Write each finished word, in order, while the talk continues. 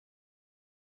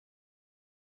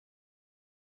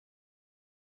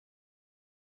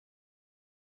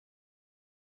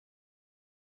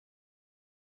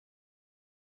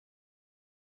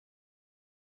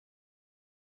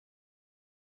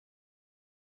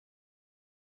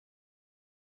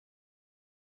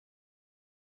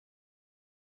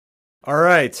All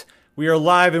right. We are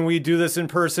live and we do this in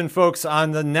person, folks,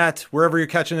 on the net, wherever you're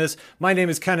catching this. My name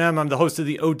is Ken M. I'm the host of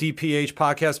the ODPH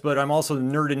podcast, but I'm also the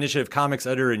Nerd Initiative Comics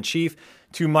Editor-in-Chief.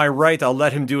 To my right, I'll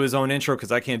let him do his own intro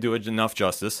because I can't do it enough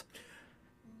justice.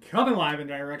 Coming live and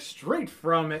direct straight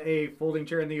from a folding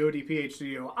chair in the ODPH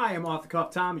studio, I am Off the Cuff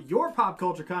Tom, your pop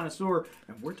culture connoisseur,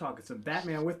 and we're talking some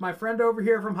Batman with my friend over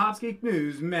here from Hops Geek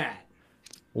News, Matt.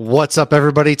 What's up,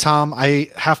 everybody? Tom, I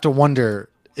have to wonder,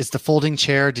 is the folding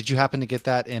chair, did you happen to get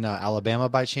that in Alabama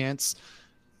by chance?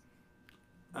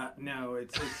 No,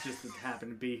 it's just it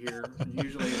happened to be here.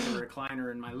 Usually it's a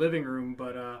recliner in my living room,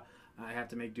 but I have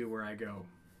to make do where I go.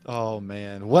 Oh,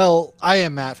 man. Well, I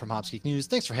am Matt from Hops Geek News.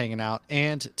 Thanks for hanging out.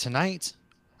 And tonight,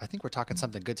 I think we're talking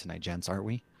something good tonight, gents, aren't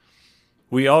we?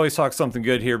 We always talk something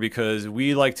good here because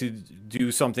we like to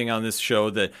do something on this show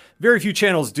that very few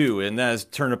channels do, and that is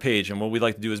turn a page. And what we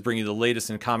like to do is bring you the latest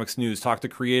in comics news, talk to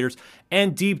creators,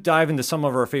 and deep dive into some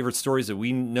of our favorite stories that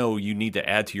we know you need to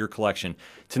add to your collection.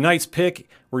 Tonight's pick,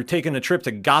 we're taking a trip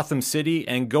to Gotham City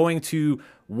and going to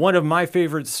one of my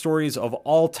favorite stories of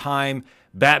all time,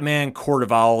 Batman Court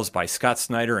of Owls by Scott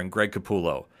Snyder and Greg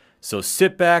Capullo. So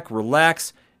sit back,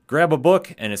 relax, grab a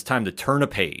book, and it's time to turn a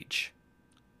page.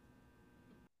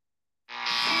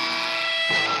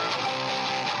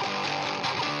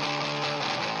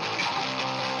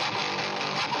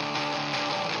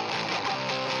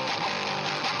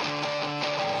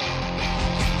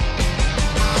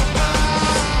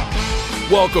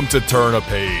 Welcome to Turn a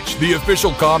Page, the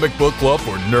official comic book club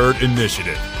for Nerd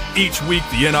Initiative. Each week,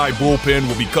 the NI Bullpen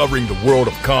will be covering the world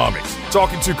of comics,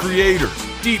 talking to creators,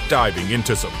 deep diving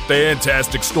into some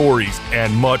fantastic stories,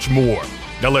 and much more.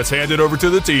 Now let's hand it over to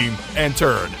the team and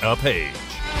turn a page.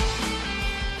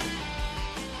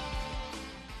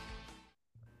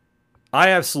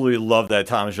 I absolutely love that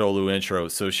Tom Jolu intro.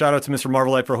 So shout out to Mr.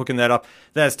 Marvelite for hooking that up.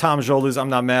 That's Tom Jolu's. I'm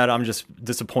not mad. I'm just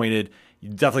disappointed. You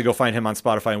definitely go find him on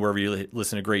Spotify and wherever you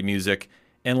listen to great music.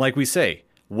 And like we say,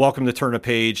 welcome to Turn a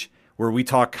Page, where we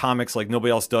talk comics like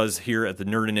nobody else does here at the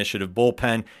Nerd Initiative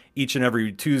Bullpen. Each and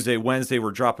every Tuesday, Wednesday,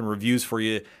 we're dropping reviews for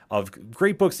you of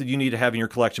great books that you need to have in your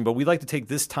collection. But we like to take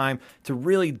this time to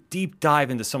really deep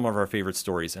dive into some of our favorite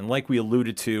stories. And like we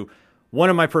alluded to, one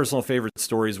of my personal favorite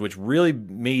stories, which really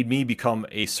made me become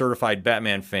a certified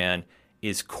Batman fan,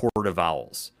 is Court of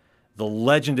Owls, the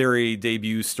legendary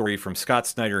debut story from Scott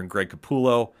Snyder and Greg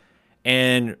Capullo.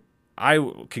 And I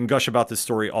can gush about this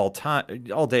story all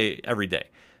day, every day.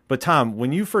 But Tom,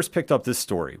 when you first picked up this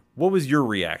story, what was your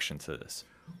reaction to this?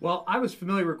 Well, I was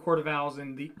familiar with Court of Owls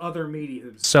in the other media.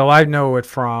 So I know it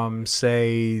from,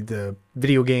 say, the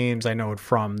video games. I know it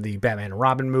from the Batman and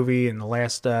Robin movie in the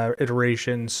last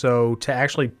iteration. So to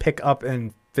actually pick up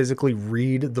and physically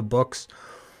read the books,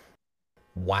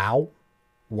 wow.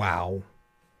 And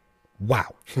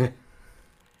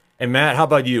Matt, how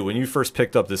about you? When you first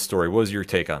picked up this story, what was your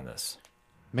take on this?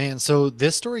 Man, so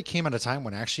this story came at a time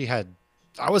when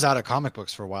I was out of comic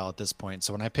books for a while at this point.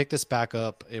 So when I picked this back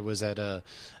up, it was at an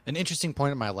interesting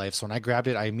point in my life. So when I grabbed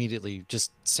it, I immediately,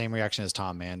 just same reaction as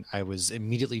Tom, man. I was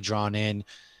immediately drawn in.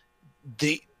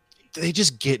 They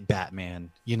just get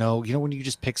Batman, you know when you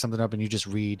just pick something up and you just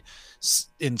read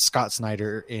in Scott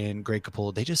Snyder and Greg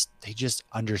Capullo, they just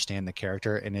understand the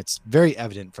character, and it's very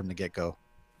evident from the get-go.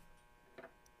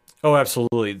 Oh,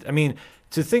 absolutely. I mean,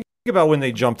 to think about when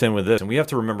they jumped in with this, and we have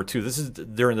to remember too, this is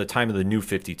during the time of the New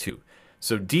 52.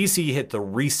 So DC hit the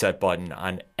reset button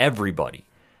on everybody,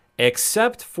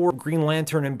 except for Green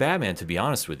Lantern and Batman, to be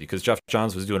honest with you, because Jeff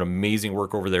Johns was doing amazing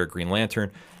work over there at Green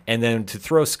Lantern. And then to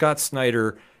throw Scott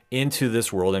Snyder into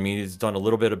this world, I mean, he's done a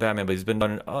little bit of Batman, but he's been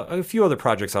done a few other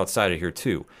projects outside of here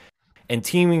too. And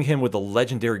teaming him with the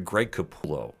legendary Greg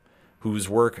Capullo, whose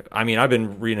work, I mean, I've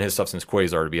been reading his stuff since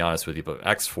Quasar, to be honest with you, but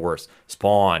X-Force,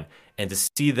 Spawn, and to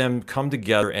see them come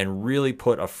together and really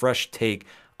put a fresh take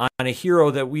on a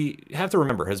hero that we have to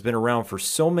remember has been around for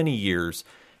so many years,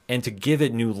 and to give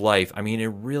it new life, I mean, it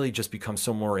really just becomes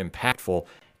so more impactful.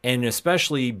 And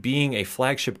especially being a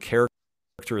flagship character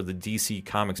of the DC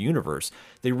Comics universe,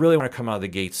 they really want to come out of the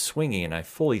gate swinging, and I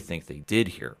fully think they did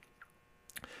here.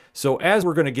 So as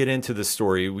we're going to get into this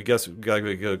story, we got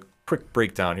a quick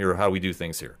breakdown here of how we do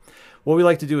things here. What we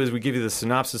like to do is we give you the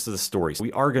synopsis of the story. So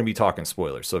we are going to be talking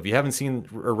spoilers. So if you haven't seen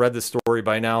or read this story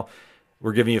by now,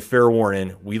 we're giving you a fair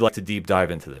warning. We like to deep dive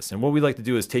into this. And what we like to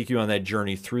do is take you on that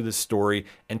journey through this story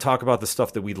and talk about the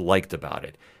stuff that we liked about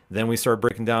it. Then we start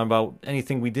breaking down about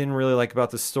anything we didn't really like about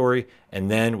the story.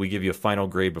 And then we give you a final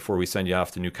grade before we send you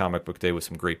off to New Comic Book Day with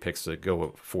some great picks to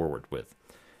go forward with.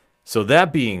 So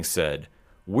that being said,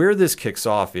 where this kicks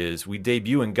off is we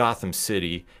debut in Gotham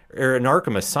City, or in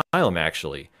Arkham Asylum,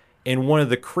 actually, in one of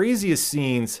the craziest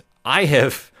scenes I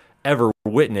have ever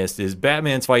witnessed is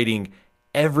Batman's fighting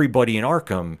everybody in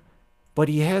Arkham, but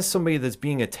he has somebody that's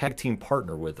being a tag team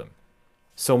partner with him.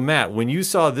 So, Matt, when you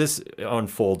saw this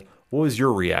unfold, what was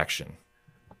your reaction?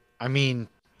 I mean,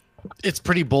 it's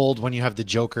pretty bold when you have the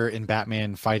Joker and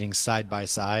Batman fighting side by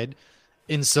side.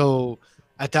 And so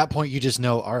at that point, you just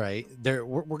know, all right,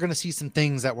 we're going to see some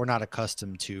things that we're not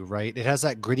accustomed to, right? It has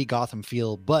that gritty Gotham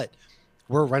feel, but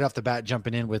we're right off the bat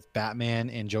jumping in with Batman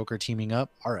and Joker teaming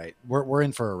up. All right, we're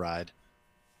in for a ride.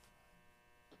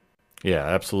 Yeah,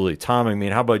 absolutely. Tom, I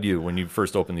mean, how about you when you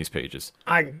first opened these pages?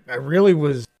 I really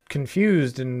was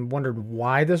confused and wondered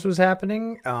why this was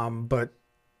happening. But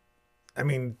I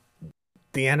mean,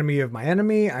 the enemy of my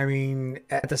enemy. I mean,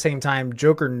 at the same time,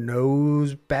 Joker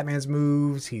knows Batman's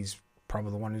moves. He's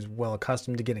probably the one who's well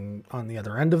accustomed to getting on the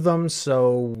other end of them.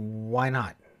 So why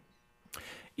not?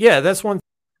 Yeah, that's one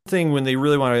thing when they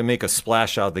really want to make a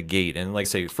splash out the gate. And like I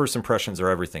say, first impressions are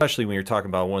everything, especially when you're talking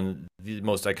about one of the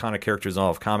most iconic characters in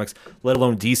all of comics, let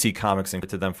alone DC Comics, and get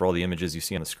to them for all the images you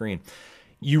see on the screen.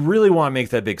 You really want to make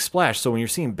that big splash. So when you're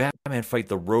seeing Batman fight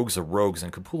the rogues of rogues,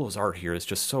 and Capullo's art here is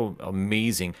just so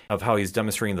amazing of how he's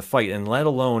demonstrating the fight, and let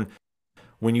alone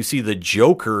when you see the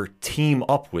Joker team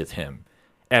up with him.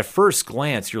 At first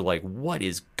glance, you're like, what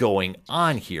is going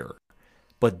on here?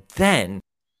 But then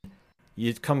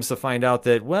it comes to find out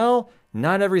that, well,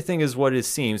 not everything is what it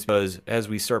seems, because as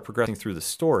we start progressing through the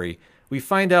story, we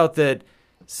find out that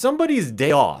somebody's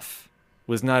day off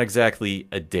was not exactly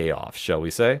a day off, shall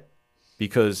we say?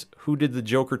 Because who did the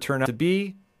Joker turn out to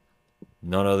be?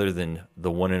 None other than the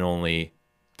one and only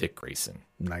Dick Grayson.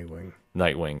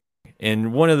 Nightwing.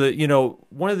 And one of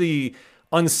the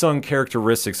unsung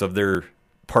characteristics of their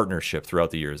partnership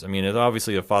throughout the years. I mean, it's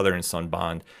obviously a father and son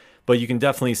bond, but you can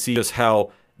definitely see just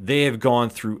how they have gone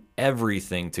through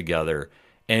everything together.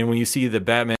 And when you see that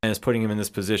Batman is putting him in this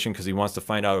position because he wants to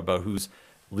find out about who's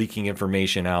leaking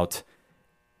information out,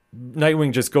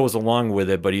 Nightwing just goes along with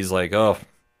it, but he's like, oh,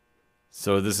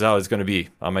 so this is how it's going to be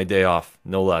on my day off,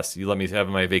 no less. You let me have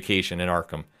my vacation in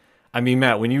Arkham. I mean,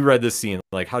 Matt, when you read this scene,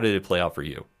 like, how did it play out for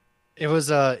you? It was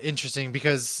interesting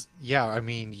because, yeah, I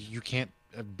mean, you can't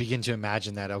begin to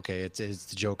imagine that, okay, it's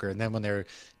the Joker. And then when they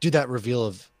do that reveal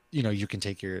of, you can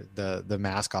take the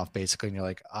mask off basically, and you're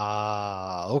like,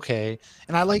 okay.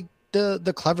 And I like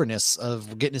the cleverness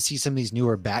of getting to see some of these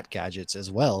newer Bat gadgets as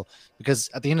well, because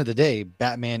at the end of the day,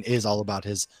 Batman is all about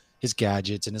his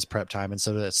gadgets and his prep time. And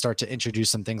so to start to introduce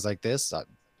some things like this,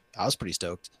 I was pretty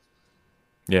stoked.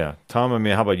 Yeah. Tom, I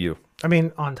mean, how about you? I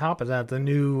mean, on top of that, the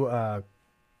new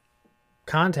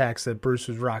contacts that Bruce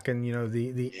was rocking,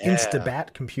 the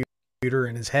Instabat computer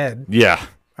in his head. Yeah.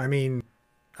 I mean,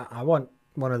 I want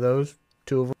one of those,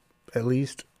 two of them at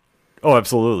least. Oh,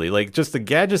 absolutely. Like, just the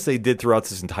gadgets they did throughout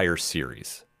this entire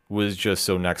series was just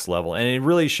so next level. And it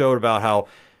really showed about how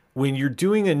when you're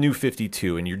doing a new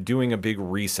 52 and you're doing a big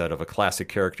reset of a classic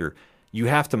character, you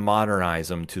have to modernize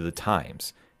them to the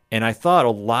times. And I thought a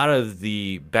lot of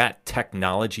the Bat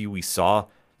technology we saw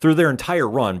through their entire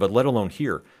run, but let alone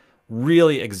here,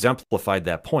 really exemplified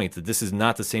that point, that this is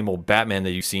not the same old Batman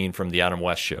that you've seen from the Adam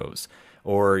West shows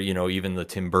or, even the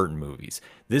Tim Burton movies.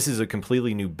 This is a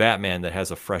completely new Batman that has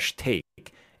a fresh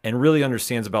take and really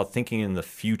understands about thinking in the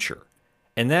future.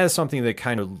 And that is something that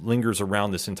kind of lingers around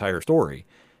this entire story.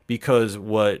 Because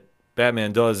what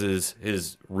Batman does is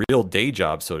his real day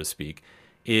job, so to speak,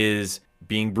 is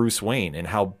being Bruce Wayne, and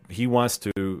how he wants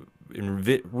to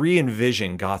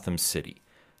re-envision Gotham City.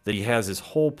 That he has his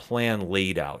whole plan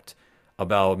laid out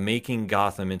about making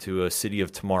Gotham into a city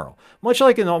of tomorrow. Much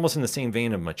like almost in the same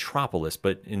vein of Metropolis,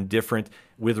 but indifferent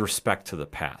with respect to the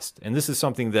past. And this is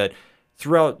something that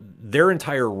throughout their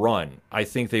entire run, I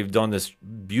think they've done this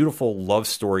beautiful love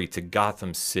story to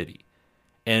Gotham City.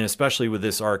 And especially with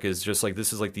this arc, is just like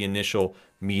this is like the initial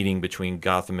meeting between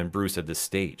Gotham and Bruce at this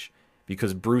stage.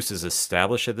 Because Bruce is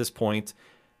established at this point.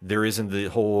 There isn't the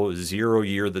whole 0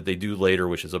 year that they do later,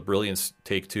 which is a brilliant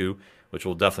take two, which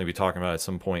we'll definitely be talking about at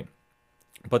some point.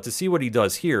 But to see what he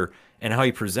does here and how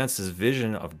he presents his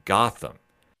vision of Gotham.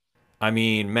 I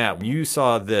mean, Matt, when you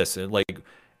saw this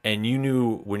and you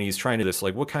knew when he's trying to do this,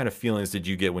 like, what kind of feelings did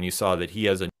you get when you saw that he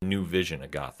has a new vision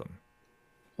of Gotham?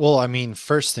 Well, I mean,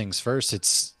 first things first,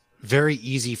 it's very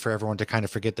easy for everyone to kind of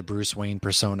forget the Bruce Wayne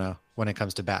persona when it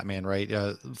comes to Batman, right?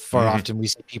 Far often we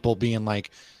see people being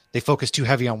like, they focus too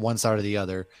heavy on one side or the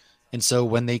other. And so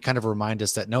when they kind of remind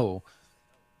us that, no,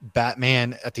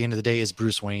 Batman at the end of the day is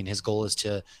Bruce Wayne. His goal is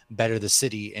to better the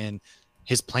city. And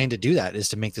his plan to do that is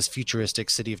to make this futuristic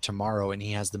city of tomorrow. And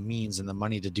he has the means and the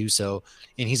money to do so.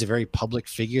 And he's a very public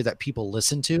figure that people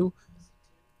listen to.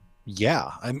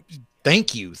 Yeah.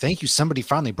 Thank you. Somebody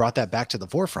finally brought that back to the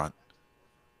forefront.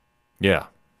 Yeah,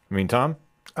 I mean, Tom?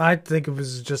 I think it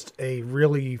was just a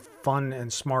really fun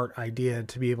and smart idea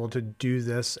to be able to do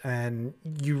this. And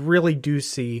you really do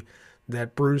see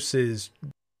that Bruce is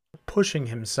pushing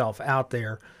himself out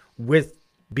there with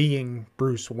being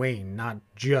Bruce Wayne, not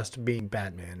just being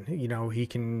Batman. You know, he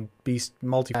can be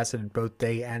multifaceted both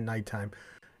day and nighttime.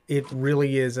 It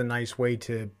really is a nice way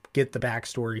to get the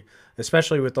backstory,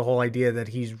 especially with the whole idea that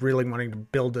he's really wanting to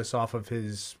build this off of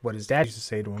what his dad used to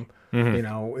say to him. Mm-hmm. You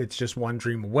know, it's just one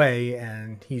dream away,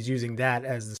 and he's using that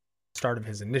as the start of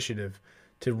his initiative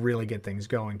to really get things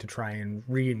going, to try and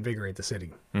reinvigorate the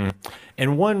city. Mm.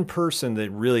 And one person that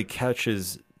really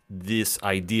catches this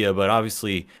idea, but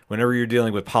obviously whenever you're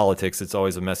dealing with politics, it's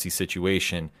always a messy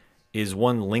situation, is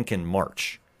one Lincoln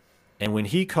March. And when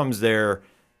he comes there,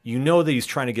 you know that he's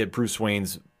trying to get Bruce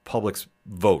Wayne's public's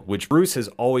vote, which Bruce has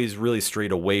always really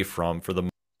strayed away from for the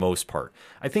most part.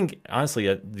 I think,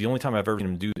 honestly, the only time I've ever seen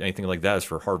him do anything like that is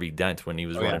for Harvey Dent when he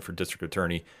was running for district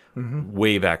attorney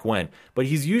way back when. But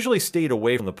he's usually stayed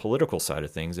away from the political side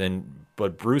of things.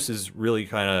 But Bruce is really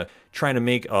kind of trying to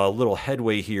make a little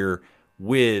headway here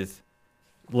with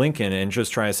Lincoln and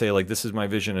just trying to say, like, this is my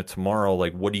vision of tomorrow.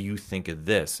 Like, what do you think of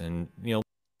this? And, you know,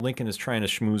 Lincoln is trying to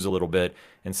schmooze a little bit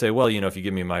and say, well, you know, if you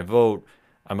give me my vote,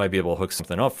 I might be able to hook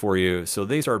something up for you. So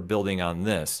they start building on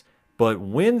this. But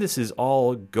when this is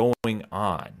all going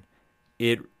on,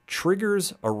 it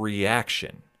triggers a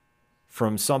reaction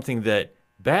from something that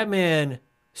Batman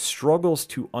struggles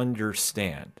to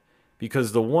understand.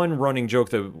 Because the one running joke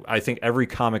that I think every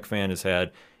comic fan has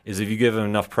had is if you give him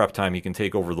enough prep time, he can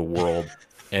take over the world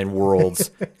and worlds,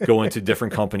 go into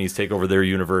different companies, take over their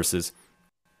universes.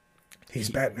 He's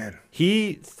Batman.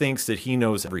 He thinks that he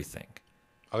knows everything.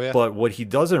 Oh, yeah. But what he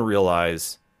doesn't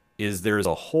realize is there's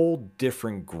a whole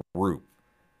different group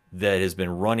that has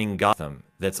been running Gotham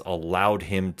that's allowed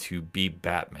him to be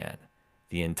Batman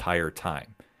the entire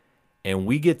time. And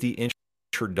we get the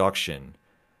introduction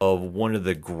of one of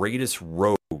the greatest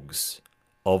rogues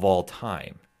of all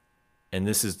time. And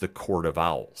this is the Court of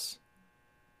Owls.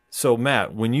 So,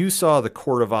 Matt, when you saw the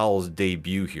Court of Owls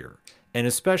debut here, and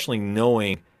especially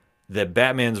knowing that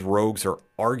Batman's rogues are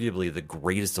arguably the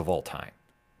greatest of all time,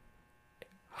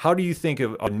 how do you think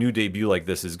a new debut like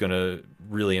this is going to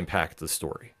really impact the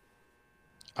story?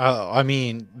 I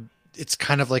mean, it's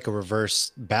kind of like a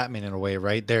reverse Batman in a way,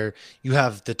 right? There you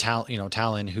have the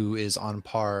Talon, who is on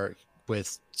par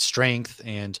with strength,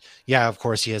 and yeah, of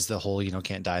course he has the whole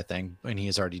can't die thing, and he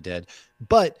is already dead.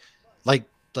 But like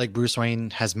Bruce Wayne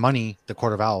has money, the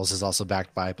Court of Owls is also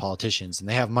backed by politicians, and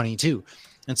they have money too.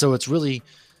 And so it's really,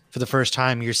 for the first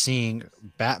time, you're seeing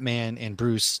Batman and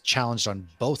Bruce challenged on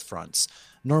both fronts.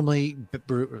 Normally,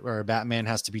 Batman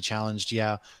has to be challenged,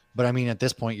 yeah. But I mean, at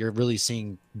this point, you're really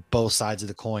seeing both sides of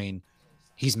the coin.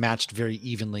 He's matched very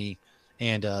evenly.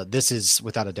 And this is,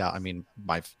 without a doubt, I mean,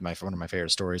 one of my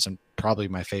favorite stories and probably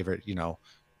my favorite,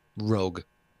 rogue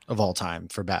of all time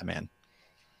for Batman.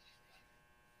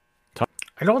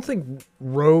 I don't think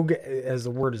rogue as the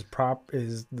word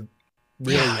is the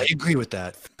really. Yeah, I agree with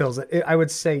that. Fills it. I would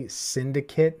say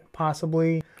syndicate,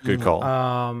 possibly. Good call.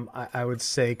 I would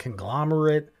say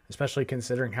conglomerate, especially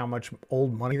considering how much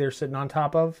old money they're sitting on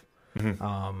top of.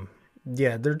 Mm-hmm.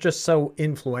 Yeah, they're just so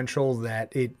influential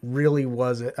that it really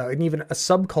was and even a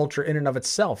subculture in and of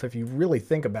itself, if you really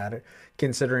think about it,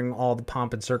 considering all the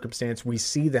pomp and circumstance we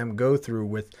see them go through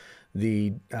with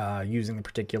the using the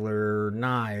particular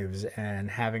knives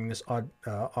and having this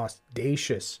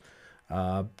audacious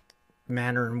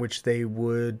manner in which they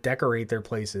would decorate their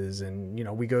places. And,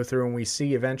 we go through and we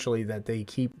see eventually that they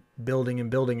keep building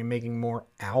and building and making more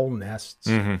owl nests.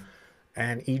 Mm-hmm.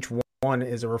 And each one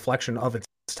is a reflection of its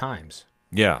times.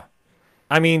 Yeah.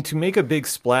 I mean, to make a big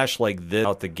splash like this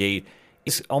out the gate,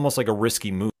 it's almost like a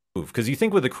risky move, because you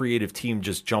think with a creative team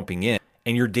just jumping in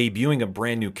and you're debuting a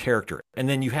brand new character, and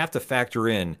then you have to factor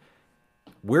in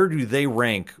where do they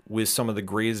rank with some of the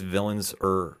greatest villains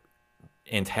or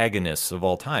antagonists of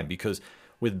all time. Because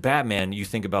with Batman, you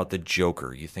think about the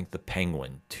Joker, you think the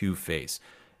Penguin, Two-Face.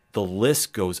 The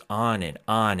list goes on and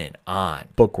on and on.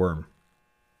 Bookworm.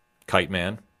 Kite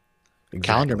Man. Exactly.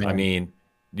 Calendar Man. I mean,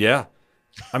 yeah.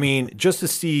 I mean, just to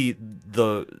see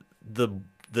the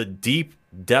deep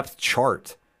depth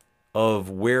chart of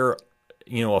where,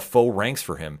 a foe ranks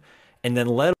for him, and then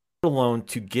let alone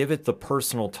to give it the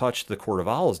personal touch the Court of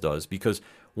Owls does, because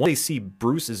once they see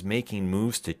Bruce is making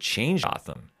moves to change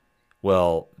Gotham,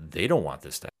 well, they don't want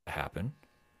this to happen.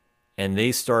 And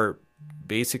they start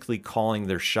basically calling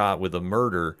their shot with a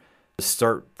murder to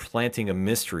start planting a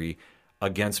mystery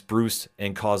against Bruce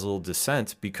and cause a little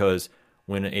dissent, because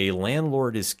when a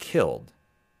landlord is killed,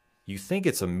 you think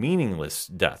it's a meaningless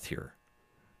death here.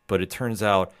 but it turns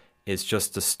out it's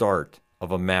just the start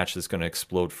of a match that's going to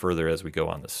explode further as we go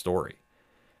on the story.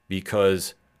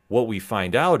 Because what we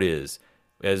find out is,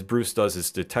 as Bruce does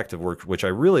his detective work, which I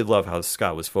really love how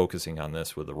Scott was focusing on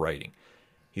this with the writing,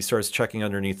 he starts checking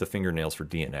underneath the fingernails for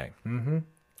DNA. Mm-hmm.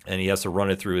 And he has to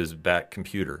run it through his back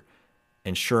computer.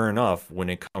 And sure enough, when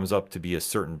it comes up to be a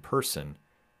certain person,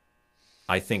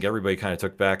 I think everybody kind of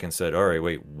took back and said, all right,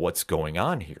 wait, what's going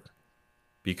on here?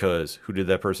 Because who did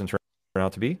that person turn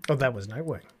out to be? Oh, that was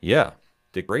Nightwing. Yeah,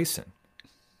 Dick Grayson.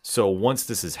 So once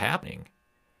this is happening,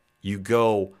 you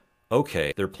go,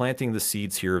 okay, they're planting the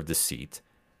seeds here of deceit.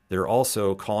 They're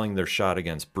also calling their shot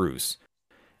against Bruce.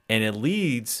 And it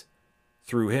leads,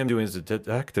 through him doing his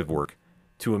detective work,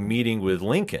 to a meeting with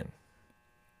Lincoln.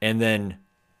 And then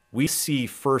we see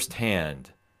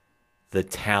firsthand the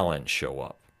Talon show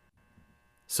up.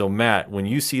 So Matt, when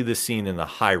you see this scene in the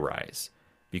high rise,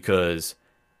 because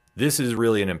this is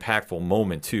really an impactful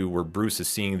moment too, where Bruce is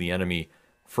seeing the enemy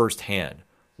firsthand.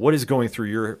 What is going through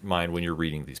your mind when you're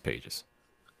reading these pages?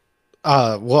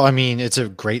 Well, I mean, it's a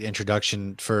great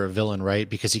introduction for a villain, right?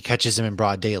 Because he catches him in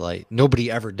broad daylight.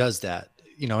 Nobody ever does that,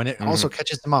 and it also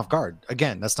catches him off guard.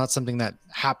 Again, that's not something that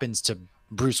happens to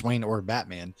Bruce Wayne or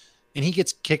Batman. And he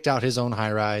gets kicked out his own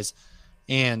high rise.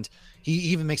 And he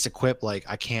even makes a quip like,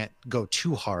 I can't go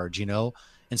too hard,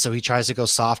 And so he tries to go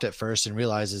soft at first and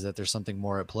realizes that there's something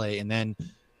more at play. And then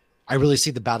I really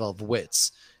see the battle of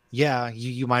wits. Yeah,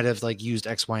 you might have used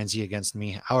X, Y, and Z against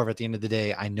me. However, at the end of the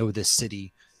day, I know this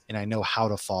city and I know how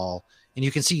to fall. And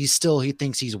you can see he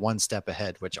thinks he's one step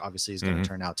ahead, which obviously is going to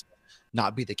turn out to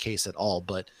not be the case at all.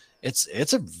 But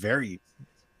it's a very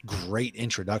great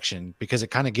introduction because it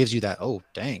kind of gives you that, oh,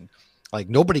 dang,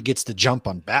 nobody gets to jump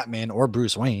on Batman or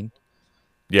Bruce Wayne.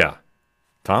 Yeah.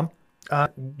 Tom?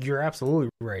 You're absolutely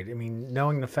right. I mean,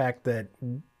 knowing the fact that,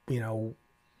 in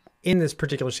this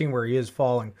particular scene where he is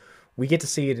falling, we get to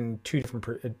see it in two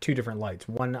different lights.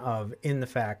 One of in the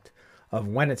fact of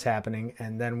when it's happening,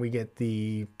 and then we get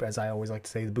the, as I always like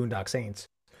to say, the Boondock Saints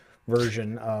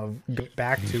version of getting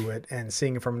back to it and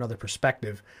seeing it from another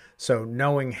perspective. So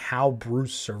knowing how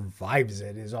Bruce survives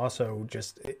it is also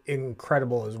just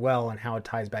incredible as well, and how it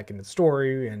ties back into the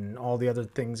story and all the other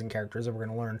things and characters that we're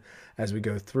going to learn as we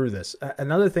go through this.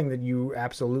 Another thing that you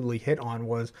absolutely hit on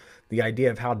was the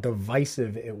idea of how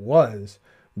divisive it was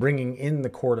bringing in the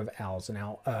Court of Owls.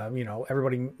 Now,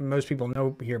 most people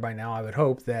know here by now, I would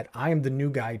hope, that I am the new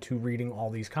guy to reading all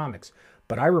these comics.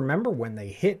 But I remember when they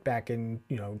hit back in,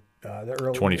 the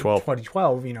early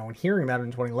 2012, and hearing about it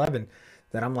in 2011,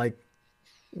 that I'm like,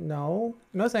 no,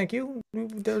 thank you.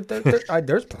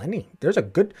 There's plenty. There's a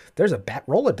Bat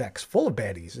Rolodex full of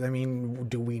baddies. I mean,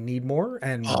 do we need more?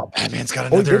 And Batman's got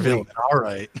another villain. All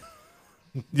right.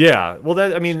 Yeah. Well,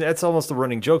 that's almost a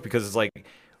running joke, because it's like,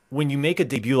 when you make a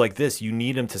debut like this, you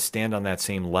need him to stand on that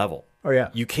same level. Oh, yeah.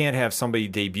 You can't have somebody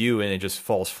debut and it just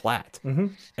falls flat. Mm-hmm.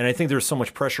 And I think there's so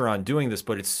much pressure on doing this,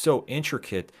 but it's so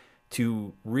intricate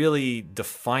to really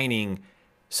defining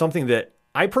something that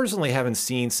I personally haven't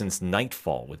seen since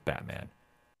Nightfall with Batman.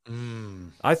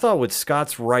 I thought with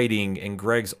Scott's writing and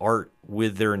Greg's art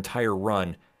with their entire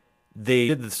run, they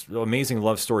did this amazing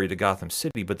love story to Gotham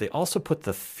City, but they also put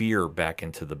the fear back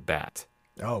into the Bat.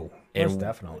 Oh, most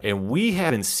definitely. And we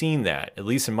haven't seen that, at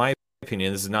least in my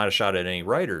opinion. This is not a shot at any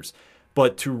writers,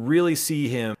 but to really see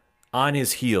him on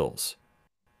his heels,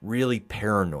 really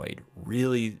paranoid,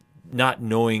 really not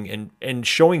knowing and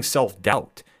showing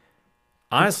self-doubt.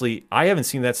 Honestly, I haven't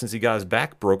seen that since he got his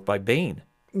back broke by Bane.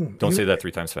 Don't say that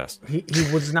 3 times fast. He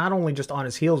was not only just on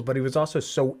his heels, but he was also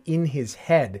so in his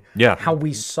head. Yeah. How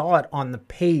we saw it on the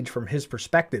page from his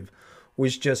perspective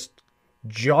was just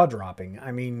jaw-dropping.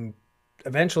 I mean,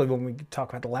 eventually when we talk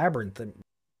about the Labyrinth,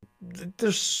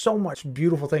 there's so much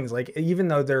beautiful things. Even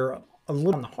though they're a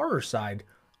little on the horror side,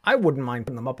 I wouldn't mind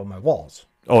putting them up on my walls.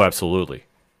 Oh, absolutely.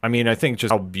 I mean, I think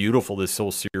just how beautiful this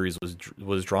whole series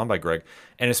was drawn by Greg,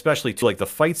 and especially too, the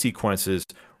fight sequences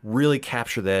really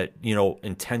capture that,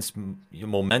 intense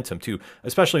momentum too.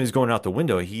 Especially when he's going out the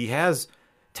window, he has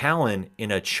Talon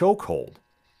in a chokehold,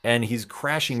 and he's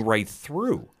crashing right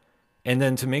through. And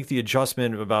then to make the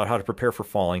adjustment about how to prepare for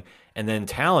falling, and then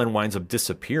Talon winds up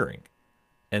disappearing.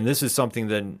 And this is something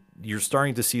that you're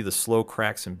starting to see the slow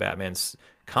cracks in Batman's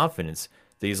confidence,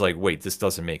 that he's like, wait, this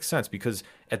doesn't make sense. Because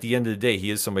at the end of the day, he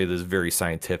is somebody that's very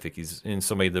scientific. He's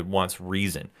somebody that wants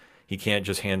reason. He can't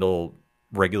just handle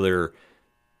regular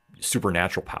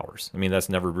supernatural powers. I mean, that's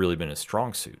never really been his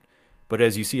strong suit. But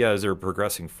as you see, as they're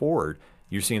progressing forward,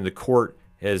 you're seeing the court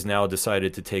has now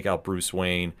decided to take out Bruce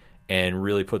Wayne and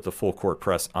really put the full court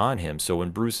press on him. So when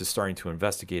Bruce is starting to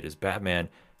investigate as Batman,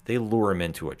 they lure him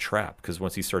into a trap because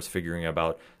once he starts figuring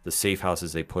about the safe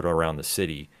houses they put around the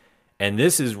city, and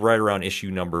this is right around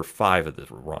issue number 5 of the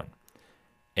run,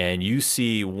 and you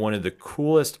see one of the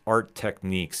coolest art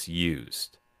techniques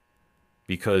used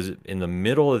because in the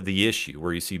middle of the issue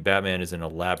where you see Batman is in a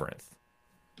labyrinth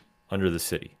under the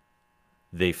city,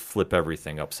 they flip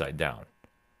everything upside down.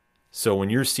 So when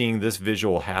you're seeing this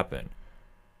visual happen,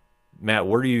 Matt,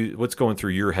 what's going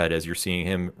through your head as you're seeing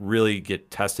him really get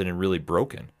tested and really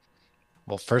broken?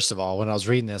 Well, first of all, when I was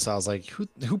reading this, I was like,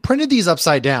 who printed these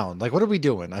upside down? Like, what are we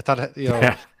doing? I thought,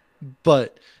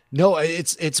 but no,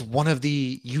 it's one of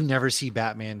you never see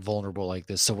Batman vulnerable like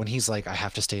this. So when he's like, I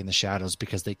have to stay in the shadows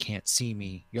because they can't see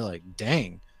me, you're like,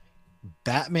 dang,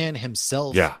 Batman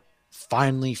himself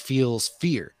finally feels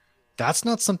fear. That's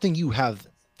not something you have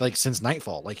like since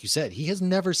Nightfall. Like you said, he has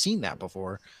never seen that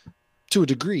before to a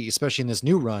degree, especially in this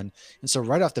new run. And so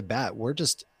right off the bat, we're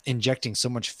just injecting so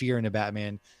much fear into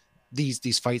Batman.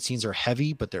 These fight scenes are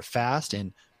heavy, but they're fast.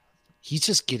 And he's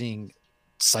just getting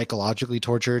psychologically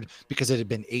tortured because it had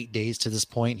been 8 days to this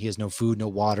point. He has no food, no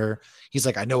water. He's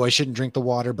like, I know I shouldn't drink the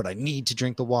water, but I need to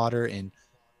drink the water. And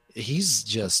he's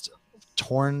just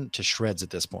torn to shreds at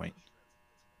this point.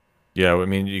 Yeah, I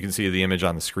mean, you can see the image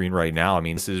on the screen right now. I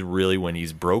mean, this is really when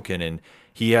he's broken and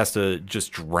he has to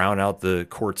just drown out the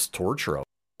court's torture of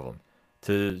him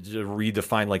to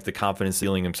redefine like the confidence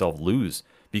feeling himself lose,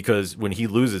 because when he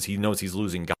loses, he knows he's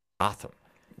losing Gotham,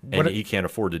 and he can't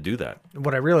afford to do that.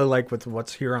 What I really like with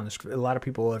what's here on the screen, a lot of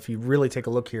people, if you really take a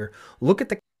look here, look at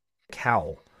the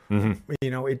cowl. Mm-hmm.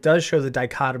 You know, it does show the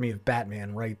dichotomy of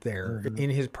Batman right there in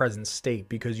his present state,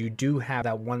 because you do have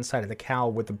that one side of the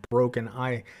cowl with the broken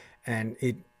eye, and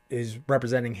it is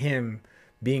representing him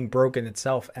being broken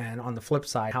itself, and on the flip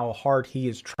side, how hard he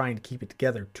is trying to keep it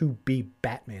together to be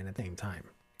Batman at the same time.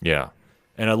 Yeah,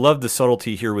 and I love the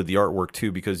subtlety here with the artwork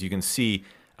too, because you can see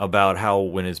about how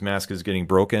when his mask is getting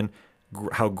broken,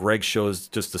 how Greg shows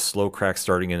just the slow crack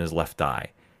starting in his left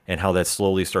eye, and how that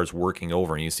slowly starts working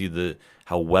over, and you see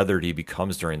how weathered he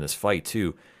becomes during this fight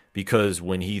too, because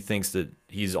when he thinks that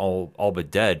he's all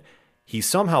but dead, he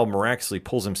somehow miraculously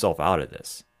pulls himself out of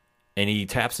this. And he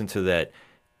taps into that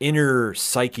inner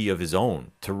psyche of his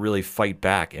own to really fight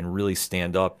back and really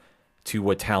stand up to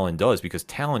what Talon does, because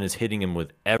Talon is hitting him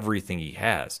with everything he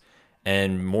has.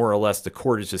 And more or less the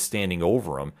court is just standing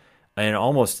over him, and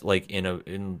almost like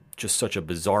in just such a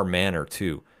bizarre manner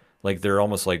too. Like they're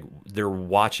almost like they're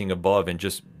watching above and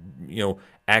just,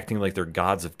 acting like they're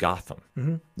gods of Gotham.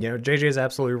 Mm-hmm. JJ is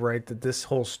absolutely right that this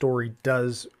whole story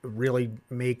does really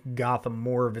make Gotham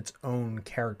more of its own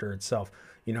character itself.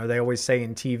 They always say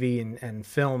in TV and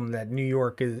film that New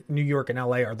York and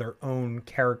LA are their own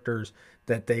characters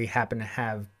that they happen to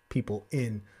have people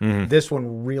in. Mm-hmm. This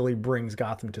one really brings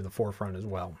Gotham to the forefront as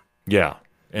well. Yeah.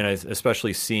 And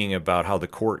especially seeing about how the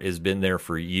court has been there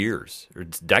for years, or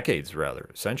decades rather,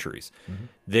 centuries. Mm-hmm.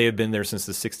 They have been there since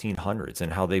the 1600s,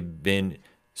 and how they've been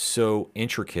so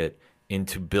intricate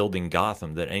into building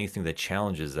Gotham that anything that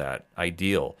challenges that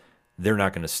ideal, they're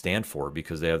not going to stand for,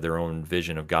 because they have their own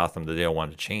vision of Gotham that they don't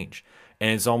want to change.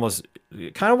 And it's almost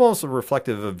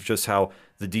reflective of just how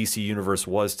the DC universe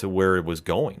was to where it was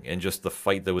going, and just the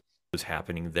fight that was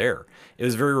happening there. It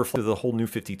was very reflective of the whole New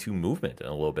 52 movement in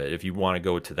a little bit, if you want to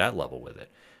go to that level with it.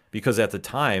 Because at the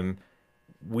time,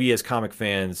 we as comic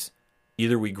fans,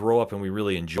 either we grow up and we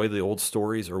really enjoy the old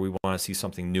stories, or we want to see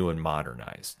something new and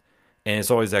modernized. And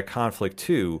it's always that conflict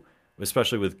too,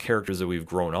 especially with characters that we've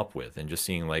grown up with, and just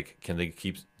seeing like, can they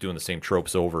keep doing the same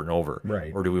tropes over and over?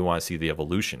 Right. Or do we want to see the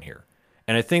evolution here?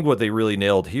 And I think what they really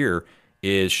nailed here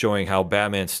is showing how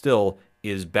Batman still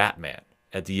is Batman.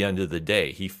 At the end of the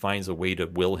day, he finds a way to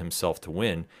will himself to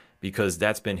win, because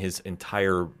that's been his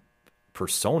entire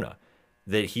persona,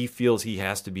 that he feels he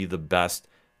has to be the best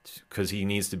because he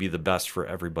needs to be the best for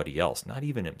everybody else, not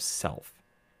even himself.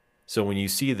 So when you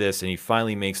see this and he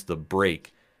finally makes the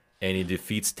break and he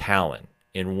defeats Talon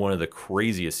in one of the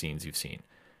craziest scenes you've seen,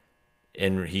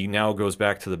 and he now goes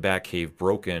back to the Batcave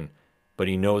broken, but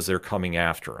he knows they're coming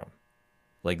after him.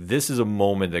 Like, this is a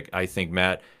moment that I think,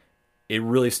 Matt, it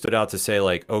really stood out to say,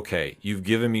 like, okay, you've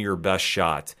given me your best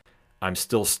shot. I'm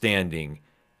still standing.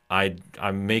 I'm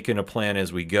making a plan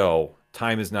as we go.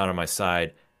 Time is not on my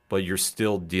side, but you're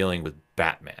still dealing with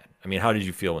Batman. I mean, how did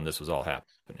you feel when this was all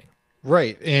happening?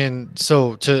 Right. And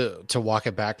so to walk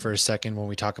it back for a second, when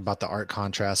we talk about the art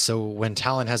contrast, so when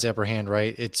Talon has the upper hand,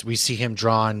 right, we see him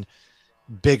drawn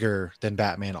bigger than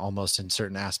Batman almost in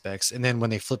certain aspects. And then when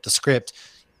they flip the script,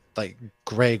 like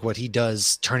Greg, what he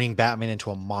does, turning Batman into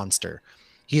a monster.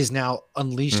 He has now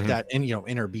unleashed that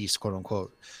inner beast, quote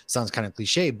unquote. Sounds kind of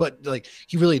cliche, but like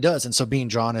he really does. And so being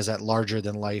drawn as that larger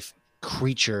than life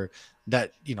creature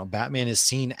that, Batman is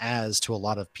seen as to a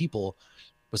lot of people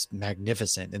was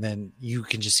magnificent. And then you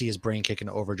can just see his brain kick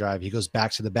into overdrive. He goes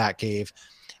back to the Batcave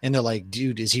and they're like,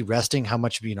 dude, is he resting? How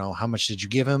much did you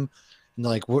give him? And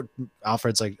they're like, what?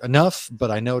 Alfred's like, enough,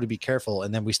 but I know to be careful.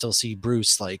 And then we still see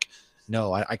Bruce like,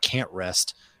 no, I can't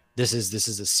rest. This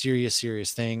is a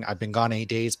serious thing. I've been gone 8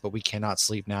 days, but we cannot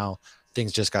sleep now.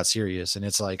 Things just got serious. And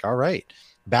it's like, all right,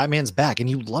 Batman's back. And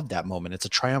you love that moment. It's a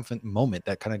triumphant moment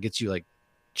that kind of gets you like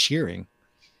cheering.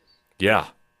 Yeah.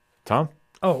 Tom?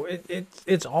 Oh,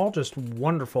 it's all just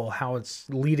wonderful how it's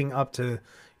leading up to,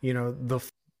 the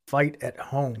fight at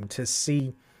home, to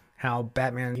see how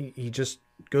Batman, he just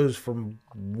goes from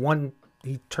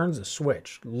he turns a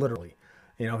switch, literally.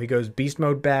 He goes beast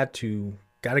mode Bat to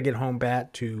gotta get home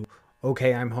Bat to,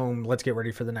 okay, I'm home, let's get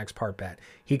ready for the next part Bat.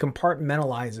 He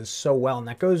compartmentalizes so well, and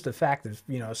that goes to the fact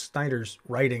that, Snyder's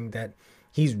writing, that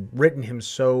he's written him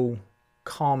so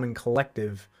calm and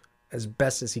collective as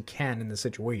best as he can in the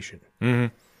situation.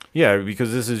 Mm-hmm. Yeah,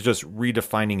 because this is just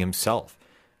redefining himself,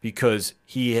 because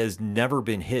he has never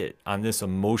been hit on this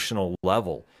emotional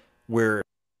level where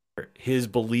his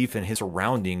belief and his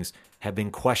surroundings have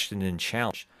been questioned and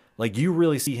challenged. Like, you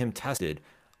really see him tested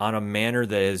on a manner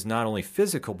that is not only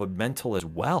physical but mental as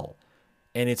well.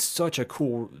 And it's such a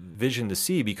cool vision to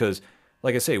see because,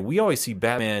 like I say, we always see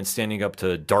Batman standing up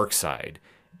to Darkseid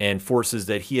and forces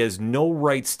that he has no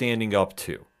right standing up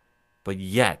to. But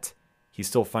yet, he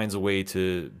still finds a way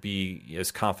to be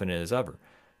as confident as ever.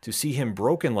 To see him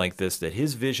broken like this, that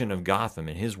his vision of Gotham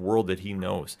and his world that he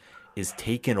knows is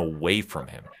taken away from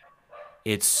him.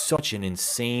 It's such an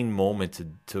insane moment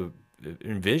to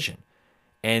envision.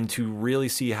 And to really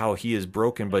see how he is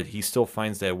broken, but he still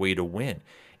finds that way to win.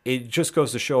 It just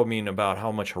goes to show, about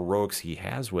how much heroics he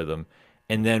has with him.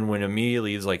 And then when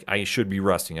immediately he's like, I should be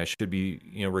resting, I should be,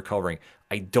 recovering,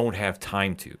 I don't have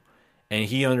time to. And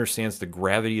he understands the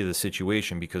gravity of the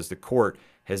situation because the court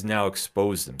has now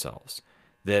exposed themselves.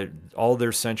 That all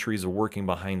their centuries of working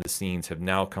behind the scenes have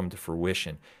now come to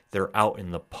fruition. They're out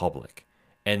in the public.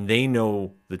 And they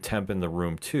know the temp in the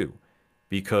room too.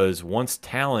 Because once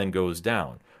Talon goes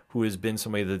down, who has been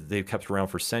somebody that they've kept around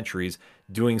for centuries,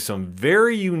 doing some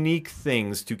very unique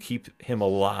things to keep him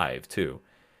alive too.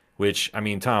 Which,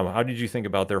 Tom, how did you think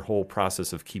about their whole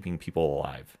process of keeping people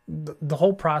alive? The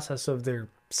whole process of their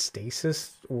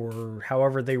stasis, or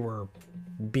however they were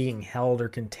being held or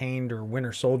contained or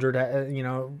winter soldiered,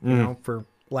 for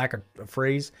lack of a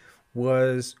phrase,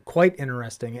 was quite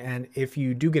interesting. And if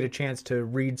you do get a chance to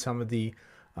read some of the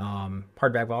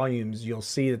hardback volumes, you'll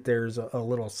see that there's a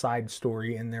little side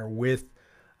story in there with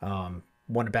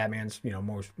one of Batman's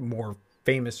more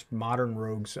famous modern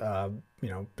rogues,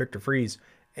 Victor Fries.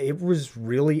 It was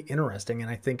really interesting, and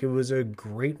I think it was a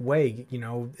great way,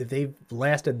 if they've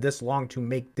lasted this long, to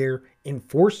make their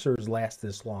enforcers last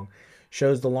this long.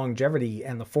 Shows the longevity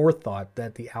and the forethought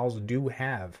that the Owls do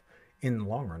have in the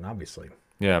long run, obviously.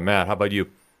 Yeah, Matt, how about you?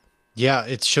 Yeah,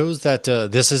 it shows that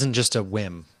this isn't just a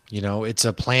whim. It's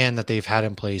a plan that they've had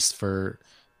in place for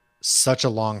such a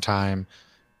long time.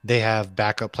 They have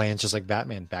backup plans, just like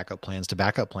Batman, backup plans to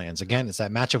backup plans. Again, it's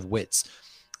that match of wits.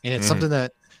 And it's something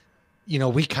that,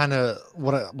 we kind of,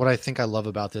 what I think I love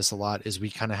about this a lot is we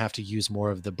kind of have to use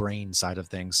more of the brain side of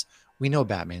things. We know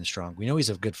Batman's strong. We know he's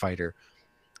a good fighter.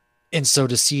 And so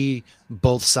to see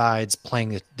both sides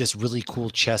playing this really cool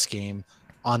chess game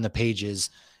on the pages,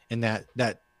 and that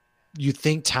you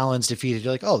think Talon's defeated,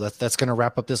 you're like, oh, that's going to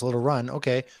wrap up this little run.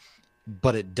 Okay.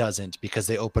 But it doesn't, because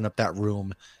they open up that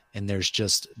room and there's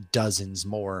just dozens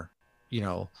more,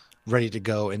 ready to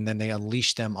go. And then they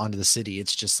unleash them onto the city.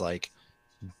 It's just like,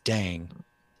 dang,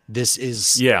 this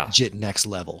is legit next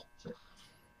level.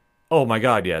 Oh my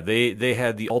God. Yeah. They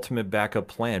had the ultimate backup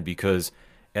plan, because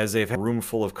as they've had a room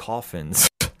full of coffins,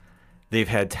 they've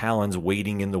had Talons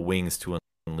waiting in the wings to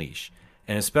unleash.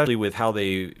 And especially with how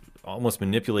they almost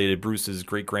manipulated Bruce's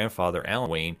great-grandfather, Alan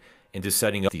Wayne, into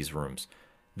setting up these rooms,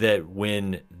 that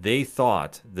when they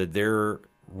thought that their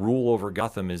rule over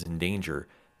Gotham is in danger,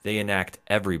 they enact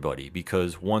everybody,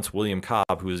 because once William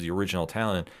Cobb, who is the original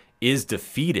Talon, is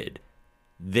defeated,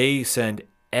 they send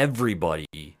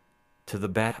everybody to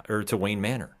to Wayne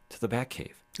Manor, to the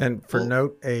Batcave. And for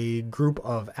note, a group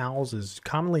of owls is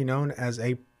commonly known as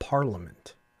a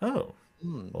parliament. Oh,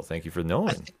 well, thank you for knowing.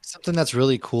 I think something that's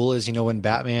really cool is, when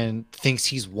Batman thinks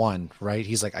he's won, right?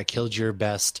 He's like, I killed your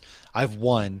best, I've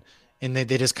won. And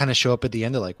they just kind of show up at the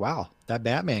end of like, wow, that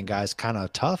Batman guy's kind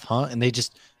of tough, huh? And they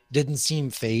just didn't seem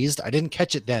phased. I didn't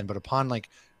catch it then, but upon like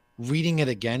reading it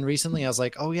again recently, I was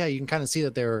like, oh yeah, you can kind of see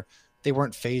that they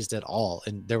weren't phased at all.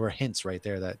 And there were hints right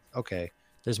there that, okay,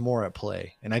 there's more at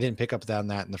play. And I didn't pick up on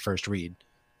that in the first read.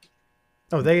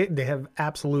 Oh, they have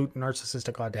absolute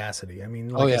narcissistic audacity. I mean,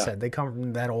 like I said, they come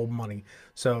from that old money,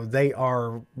 so they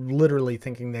are literally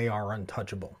thinking they are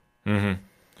untouchable. Mm-hmm.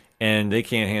 And they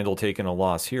can't handle taking a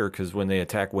loss here because when they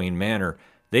attack Wayne Manor,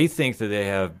 they think that they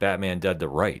have Batman dead to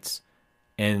rights,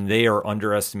 and they are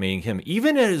underestimating him.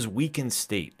 Even at his weakened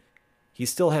state, he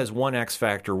still has one X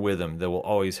factor with him that will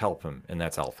always help him, and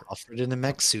that's Alfred. Alfred in a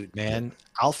mech suit, man.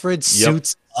 Alfred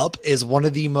suits up is one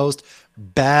of the most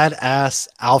badass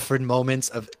Alfred moments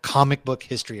of comic book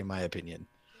history, in my opinion.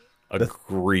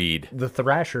 Agreed. The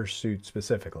Thrasher suit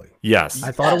specifically. Yes.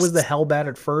 I thought it was the Hellbat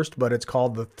at first, but it's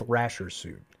called the Thrasher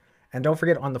suit. And don't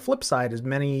forget, on the flip side, as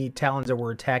many Talons that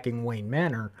were attacking Wayne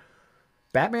Manor,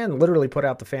 Batman literally put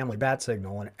out the family bat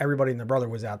signal, and everybody and their brother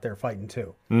was out there fighting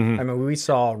too. Mm-hmm. I mean, we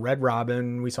saw Red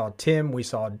Robin, we saw Tim, we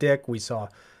saw Dick, we saw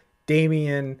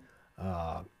Damian,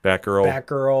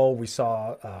 Batgirl, we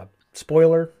saw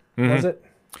Spoiler, was it?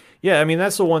 Yeah, I mean,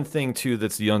 that's the one thing, too,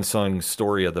 that's the unsung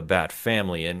story of the Bat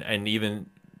family. And even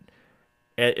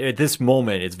at this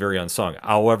moment, it's very unsung.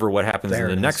 However, what happens in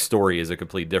the next story is a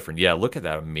complete different. Yeah, look at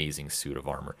that amazing suit of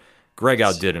armor. Greg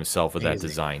outdid himself with that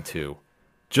design, too.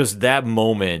 Just that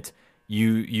moment,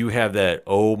 you have that,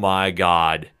 oh, my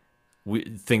God,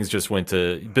 things just went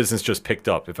to, business just picked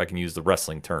up, if I can use the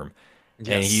wrestling term. Yes.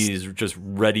 And he's just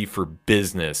ready for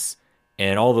business.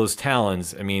 And all those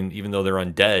Talons, I mean, even though they're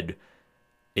undead,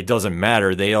 it doesn't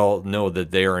matter. They all know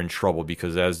that they are in trouble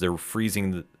because as they're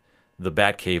freezing the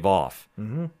Batcave off,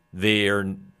 they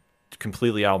are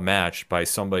completely outmatched by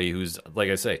somebody who's, like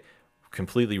I say,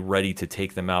 completely ready to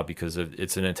take them out because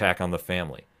it's an attack on the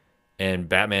family. And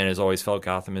Batman has always felt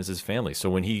Gotham as his family. So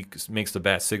when he makes the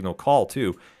bat signal call,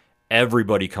 too,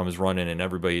 everybody comes running and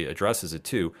everybody addresses it,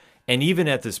 too. And even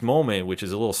at this moment, which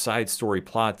is a little side story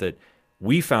plot that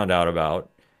we found out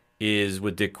about, is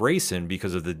with Dick Grayson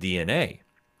because of the DNA.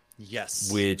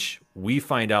 Yes. Which we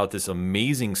find out this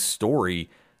amazing story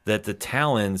that the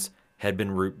Talons had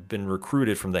been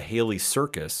recruited from the Haley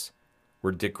Circus,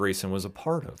 where Dick Grayson was a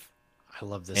part of. I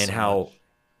love this. And so how... much.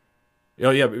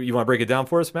 Oh, yeah, you want to break it down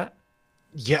for us, Matt?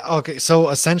 Yeah, okay. So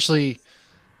essentially,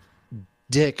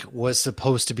 Dick was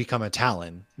supposed to become a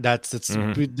Talon. That's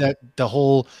that the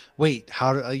whole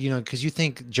how do because you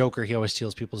think Joker, he always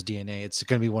steals people's DNA. It's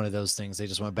going to be one of those things. They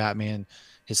just want Batman,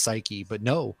 his psyche, but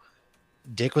no,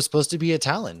 Dick was supposed to be a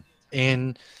Talon,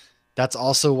 and that's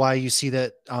also why you see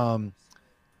that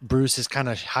Bruce is kind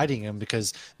of hiding him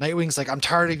because Nightwing's like, I'm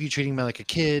tired of you treating me like a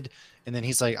kid. And then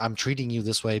he's like, I'm treating you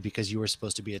this way because you were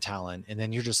supposed to be a Talon. And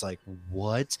then you're just like,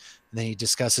 what? And then he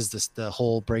discusses the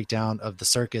whole breakdown of the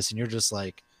circus. And you're just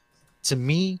like, to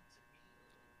me,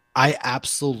 I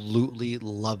absolutely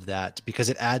love that because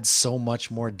it adds so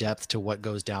much more depth to what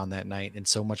goes down that night and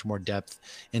so much more depth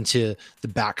into the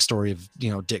backstory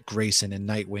of, Dick Grayson and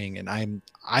Nightwing. And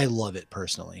I love it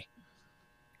personally.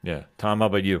 Yeah. Tom, how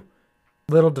about you?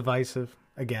 Little divisive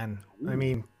again. I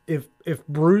mean, if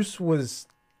Bruce was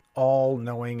all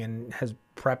knowing and has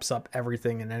preps up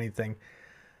everything and anything,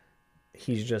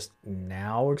 he's just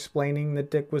now explaining that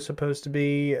Dick was supposed to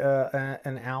be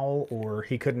an owl, or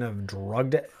he couldn't have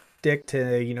drugged Dick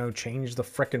to change the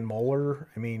frickin' molar.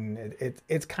 I mean,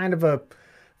 it's kind of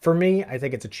for me, I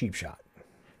think it's a cheap shot.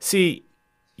 See,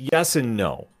 yes and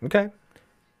no. Okay,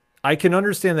 I can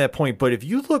understand that point, but if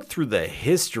you look through the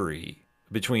history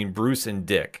between Bruce and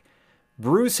Dick,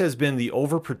 Bruce has been the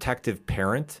overprotective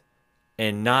parent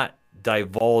and not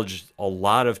divulged a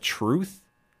lot of truth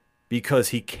because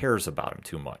he cares about him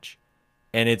too much.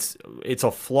 And it's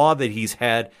a flaw that he's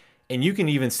had, and you can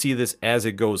even see this as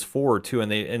it goes forward too.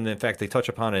 And in fact they touch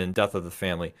upon it in Death of the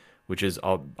Family, which is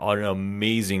an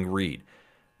amazing read.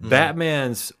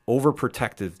 Batman's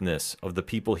overprotectiveness of the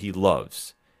people he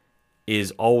loves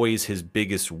is always his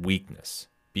biggest weakness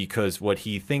because what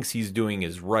he thinks he's doing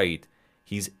is right,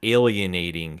 he's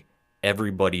alienating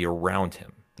everybody around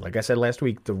him. Like I said last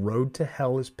week, the road to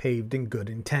hell is paved in good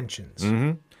intentions.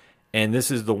 Mm-hmm. And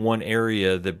this is the one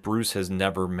area that Bruce has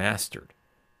never mastered.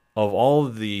 Of all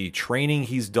of the training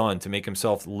he's done to make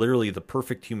himself literally the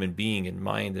perfect human being in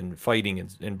mind and fighting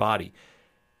and body,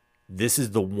 this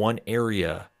is the one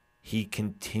area he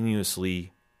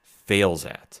continuously fails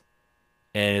at.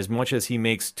 And as much as he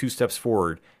makes 2 steps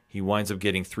forward, he winds up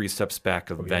getting 3 steps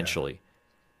back eventually.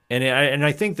 Oh, yeah. And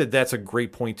I think that that's a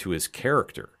great point to his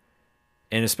character.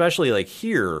 And especially like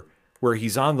here, where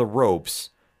he's on the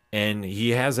ropes and he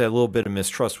has that little bit of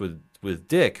mistrust with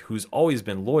Dick, who's always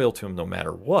been loyal to him no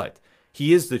matter what.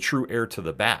 He is the true heir to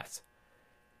the bat.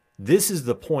 This is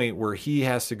the point where he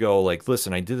has to go like,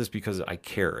 listen, I did this because I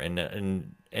care.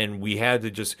 And we had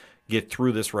to just get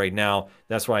through this right now.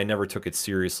 That's why I never took it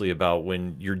seriously about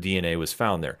when your DNA was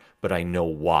found there. But I know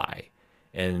why.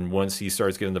 And once he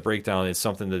starts giving the breakdown, it's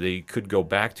something that they could go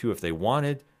back to if they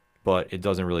wanted, but it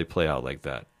doesn't really play out like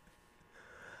that.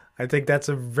 I think that's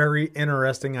a very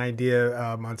interesting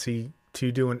idea, Muncie,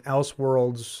 to do an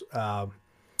Elseworlds.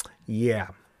 Yeah,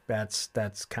 that's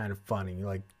kind of funny.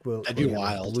 Like, That'd be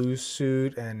wild. Blue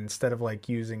suit, and instead of like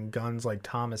using guns like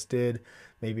Thomas did,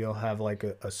 maybe he'll have like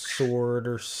a sword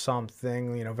or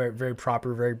something. You know, very very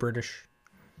proper, very British.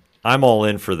 I'm all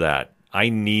in for that. I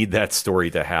need that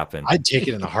story to happen. I'd take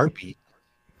it in a heartbeat.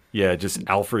 Yeah, just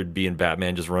Alfred being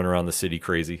Batman, just running around the city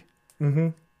crazy. Mm-hmm.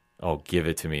 Oh, give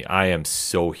it to me. I am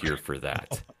so here for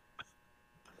that.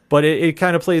 But it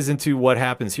kind of plays into what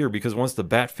happens here, because once the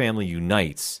Bat family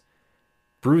unites,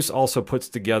 Bruce also puts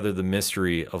together the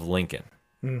mystery of Lincoln.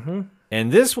 Mm-hmm.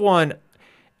 And this one,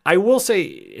 I will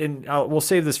say, and we'll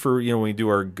save this for, when we do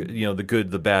our, the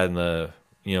good, the bad, and the,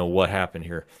 what happened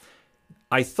here.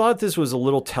 I thought this was a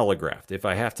little telegraphed, if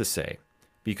I have to say,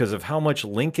 because of how much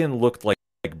Lincoln looked like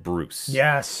Bruce.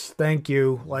 Yes, thank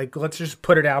you. Like, let's just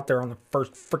put it out there on the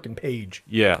first freaking page.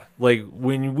 Yeah, like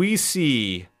when we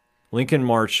see Lincoln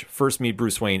March first meet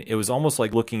Bruce Wayne, it was almost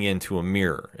like looking into a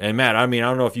mirror. And Matt, I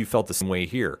don't know if you felt the same way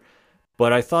here,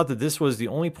 but I thought that this was the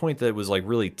only point that was like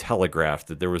really telegraphed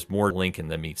that there was more Lincoln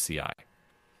than meets the eye.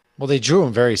 Well, they drew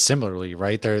him very similarly,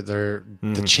 right? They're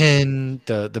the chin,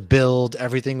 the build,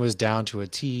 everything was down to a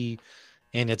T,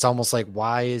 and it's almost like,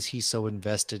 why is he so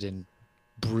invested in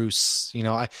Bruce?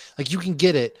 You can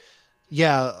get it.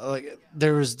 Yeah, like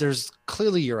there's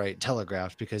clearly, you're right,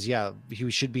 telegraphed, because he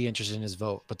should be interested in his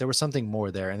vote, but there was something more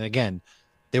there. And again,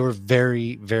 they were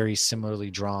very, very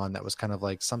similarly drawn. That was kind of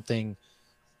like something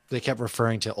they kept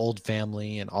referring to, old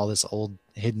family and all this old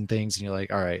hidden things, and you're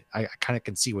like, all right, I kind of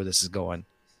can see where this is going.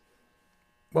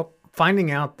 Well,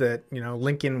 finding out that,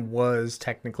 Lincoln was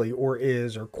technically, or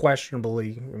is, or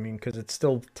questionably, because it's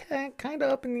still kind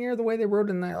of up in the air the way they wrote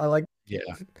in that. I like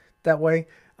that way.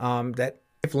 That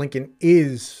if Lincoln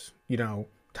is,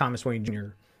 Thomas Wayne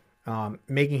Jr.,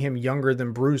 making him younger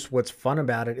than Bruce, what's fun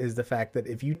about it is the fact that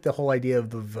if you the whole idea of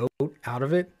the vote out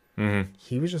of it,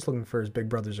 he was just looking for his big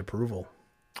brother's approval.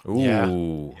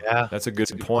 Ooh, yeah. That's a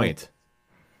good point.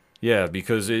 Yeah,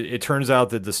 because it turns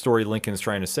out that the story Lincoln's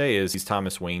trying to say is he's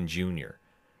Thomas Wayne Jr.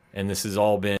 And this has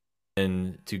all been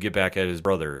to get back at his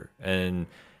brother. And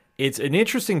it's an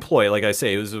interesting ploy. Like I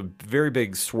say, it was a very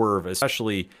big swerve,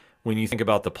 especially when you think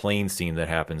about the plane scene that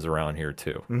happens around here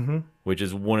too, which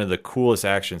is one of the coolest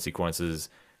action sequences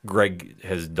Greg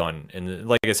has done. And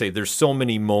like I say, there's so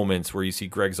many moments where you see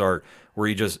Greg's art where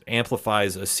he just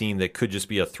amplifies a scene that could just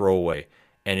be a throwaway,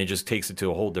 and it just takes it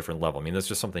to a whole different level. That's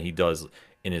just something he does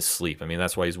in his sleep.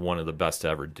 That's why he's one of the best to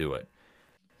ever do it.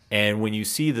 And when you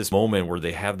see this moment where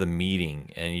they have the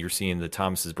meeting and you're seeing that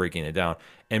Thomas is breaking it down,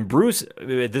 and Bruce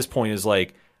at this point is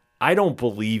like, I don't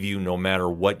believe you no matter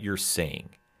what you're saying.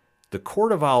 The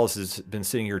Court of Owls has been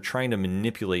sitting here trying to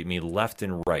manipulate me left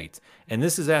and right. And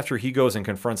this is after he goes and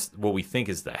confronts what we think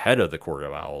is the head of the Court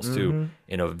of Owls, too,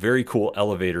 in a very cool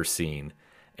elevator scene,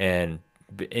 and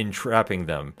entrapping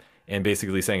them and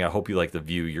basically saying, I hope you like the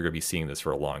view. You're going to be seeing this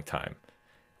for a long time.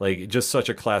 Like, just such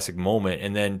a classic moment.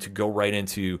 And then to go right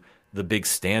into the big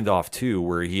standoff, too,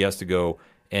 where he has to go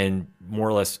and more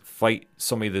or less fight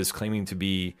somebody that is claiming to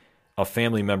be a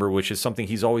family member, which is something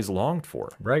he's always longed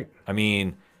for. Right.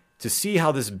 To see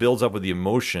how this builds up with the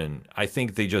emotion, I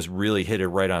think they just really hit it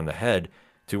right on the head,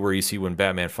 to where you see when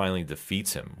Batman finally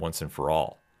defeats him once and for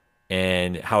all,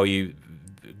 and how he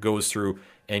goes through,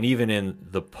 and even in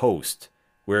the post,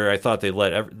 where I thought they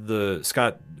let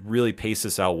Scott really pace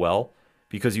this out well,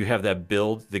 because you have that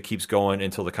build that keeps going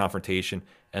until the confrontation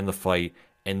and the fight,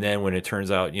 and then when it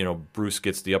turns out, Bruce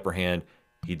gets the upper hand,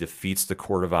 he defeats the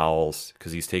Court of Owls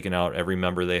because he's taken out every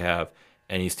member they have,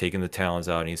 and he's taken the Talons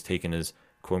out, and he's taken his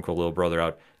quote-unquote little brother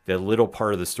out. That little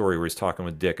part of the story where he's talking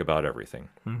with Dick about everything.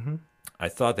 I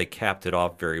thought they capped it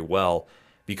off very well,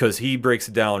 because he breaks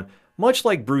it down much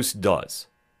like Bruce does.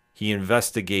 He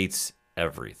investigates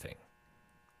everything.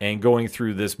 And going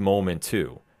through this moment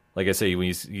too, like I say,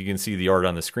 when you can see the art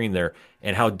on the screen there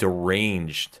and how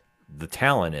deranged the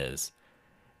Talon is,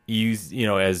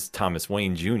 as Thomas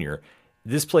Wayne Jr.,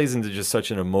 this plays into just such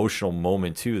an emotional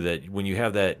moment too, that when you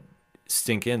have that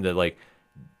sink in, that like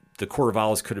the Court of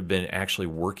Owls could have been actually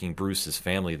working Bruce's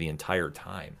family the entire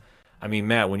time.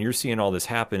 Matt, when you're seeing all this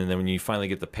happen, and then when you finally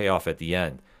get the payoff at the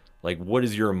end, like, what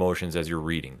is your emotions as you're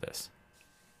reading this?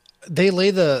 They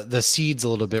lay the seeds a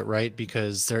little bit, right?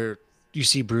 Because you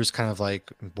see Bruce kind of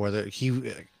like,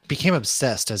 he became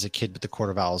obsessed as a kid with the Court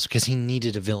of Owls because he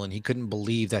needed a villain. He couldn't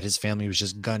believe that his family was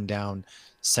just gunned down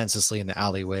senselessly in the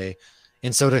alleyway.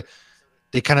 And so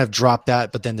they kind of drop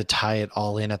that, but then to tie it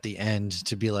all in at the end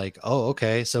to be like, oh,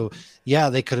 okay. So yeah,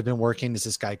 they could have been working. Is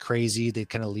this guy crazy? They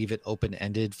kind of leave it open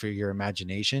ended for your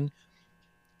imagination.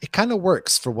 It kind of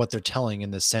works for what they're telling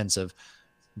in the sense of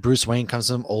Bruce Wayne comes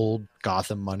from old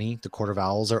Gotham money. The Court of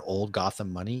Owls are old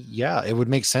Gotham money. Yeah, it would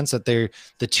make sense that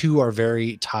the two are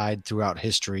very tied throughout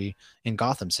history in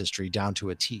Gotham's history down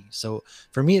to a T. So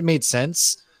for me, it made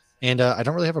sense, and I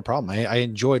don't really have a problem. I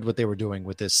enjoyed what they were doing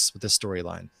with this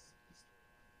storyline.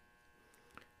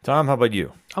 Tom, how about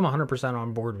you? I'm 100%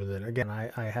 on board with it. Again,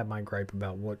 I have my gripe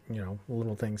about what,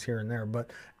 little things here and there.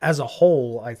 But as a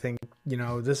whole, I think,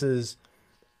 this is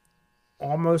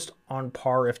almost on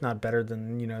par, if not better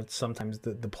than, sometimes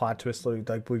the plot twist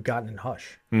like we've gotten in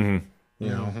Hush.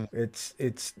 Mm-hmm.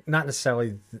 It's not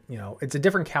necessarily, it's a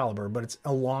different caliber, but it's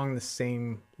along the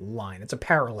same line. It's a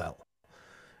parallel,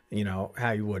 how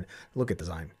you would look at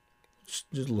design.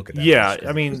 Just look at that. Yeah,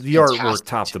 I mean, the artwork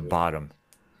top to bottom.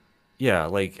 Yeah,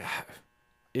 like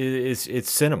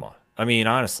it's cinema. I mean,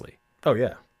 honestly. Oh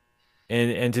yeah.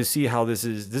 And to see how this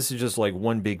is just like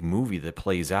one big movie that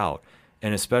plays out,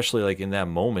 and especially like in that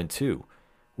moment too,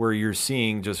 where you're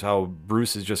seeing just how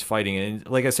Bruce is just fighting, and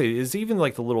like I say, it's even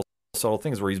like the little subtle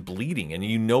things where he's bleeding and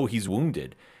he's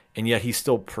wounded, and yet he's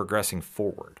still progressing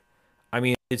forward. I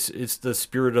mean, it's the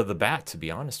spirit of the bat, to be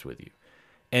honest with you.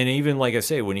 And even like I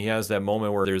say, when he has that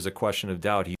moment where there's a question of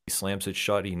doubt, he slams it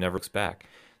shut. He never looks back.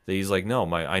 That he's like, no,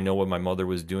 I know what my mother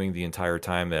was doing the entire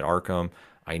time at Arkham.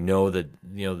 I know that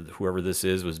whoever this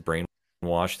is was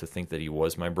brainwashed to think that he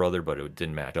was my brother, but it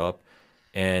didn't match up.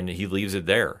 And he leaves it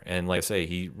there. And like I say,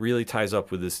 he really ties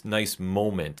up with this nice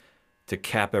moment to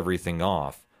cap everything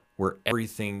off, where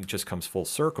everything just comes full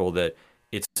circle. That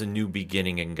it's a new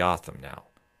beginning in Gotham now,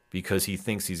 because he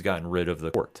thinks he's gotten rid of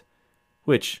the court.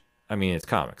 Which, I mean, it's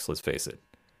comics. Let's face it.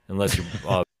 Unless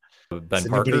you're Ben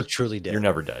Parker, truly dead. You're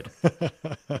never dead.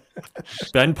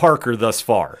 Ben Parker thus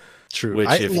far. True.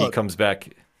 Which if he comes back,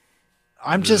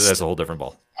 that's a whole different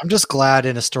ball. I'm just glad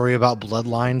in a story about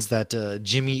bloodlines that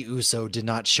Jimmy Uso did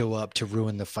not show up to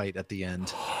ruin the fight at the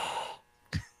end.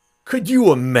 Could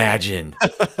you imagine?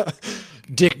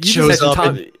 Dick shows up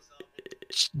and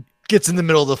gets in the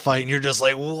middle of the fight, and you're just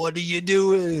like, well, what are you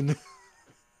doing?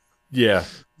 Yeah,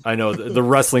 I know the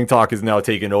wrestling talk is now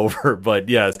taken over, but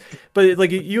yes. But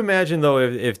like, you imagine though,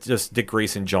 if just Dick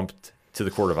Grayson jumped to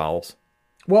the Court of Owls.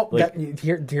 Well,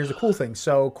 here's the cool thing.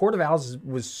 So Court of Owls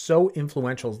was so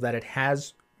influential that it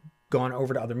has gone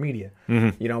over to other media.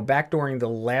 Mm-hmm. Back during the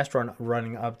last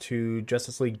running up to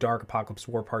Justice League Dark Apocalypse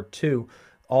War Part 2,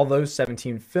 all those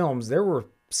 17 films, there were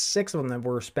 6 of them that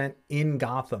were spent in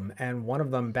Gotham, and one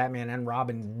of them, Batman and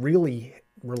Robin, really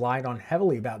relied on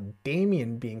heavily about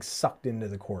Damian being sucked into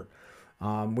the court.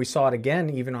 We saw it again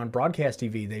even on broadcast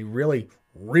TV. They really,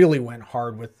 really went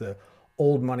hard with the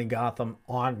old money Gotham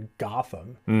on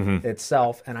Gotham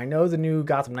itself. And I know the new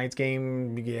Gotham Knights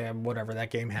game, whatever, that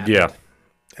game happened. Yeah.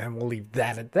 And we'll leave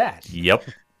that at that. Yep.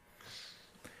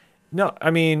 No,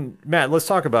 I mean, Matt, let's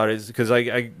talk about it, because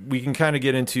we can kind of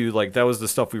get into, like, that was the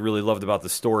stuff we really loved about the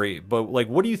story. But, like,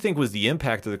 what do you think was the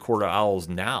impact of the Court of Owls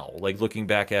now? Like, looking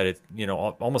back at it,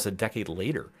 almost a decade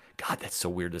later. God, that's so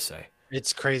weird to say.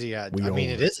 It's crazy. Yeah. I mean,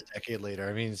 it is a decade later.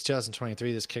 I mean, it's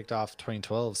 2023. This kicked off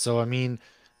 2012. So, I mean,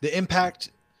 the impact,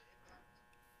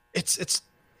 it's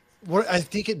what I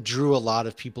think it drew a lot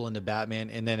of people into Batman,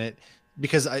 and then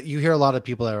because you hear a lot of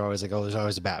people that are always like, oh, there's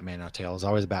always a Batman tale. There's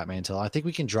always a Batman tale. I think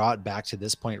we can draw it back to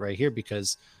this point right here,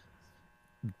 because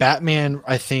Batman,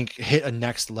 I think, hit a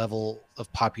next level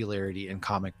of popularity in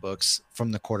comic books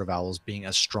from the Court of Owls being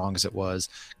as strong as it was,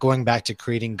 going back to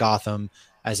creating Gotham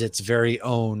as its very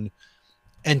own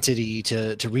entity,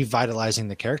 to revitalizing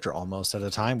the character almost at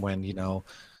a time when,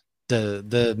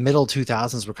 the middle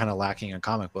 2000s were kind of lacking in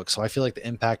comic books. So I feel like the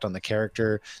impact on the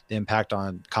character, the impact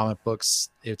on comic books,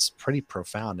 it's pretty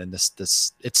profound, and this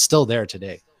it's still there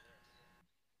today.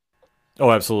 Oh,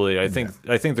 absolutely. I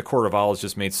think the Court of Owls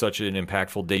just made such an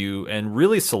impactful debut and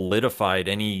really solidified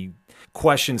any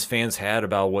questions fans had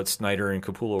about what Snyder and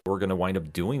Capullo were going to wind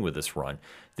up doing with this run.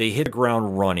 They hit the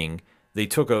ground running. They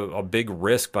took a big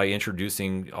risk by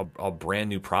introducing a brand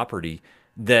new property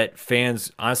that fans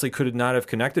honestly could not have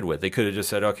connected with. They could have just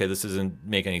said, okay, this doesn't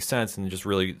make any sense, and just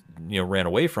really, ran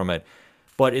away from it.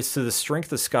 But it's to the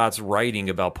strength of Scott's writing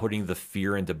about putting the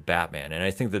fear into Batman. And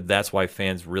I think that that's why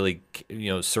fans really,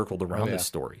 circled around this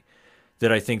story.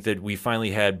 That I think that we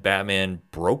finally had Batman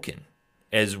broken,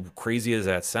 as crazy as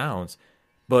that sounds.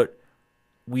 But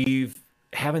we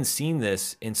haven't seen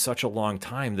this in such a long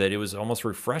time that it was almost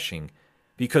refreshing,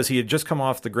 because he had just come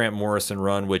off the Grant Morrison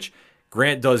run, which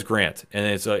Grant does Grant, and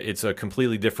it's a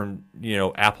completely different,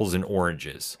 apples and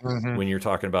oranges when you're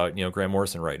talking about, Grant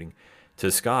Morrison writing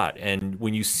to Scott. And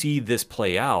when you see this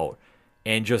play out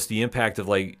and just the impact of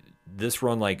like this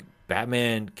run, like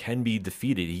Batman can be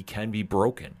defeated, he can be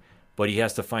broken, but he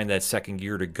has to find that second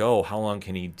gear to go. How long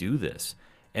can he do this?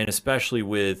 And especially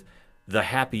with the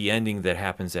happy ending that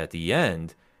happens at the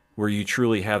end, where you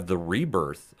truly have the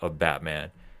rebirth of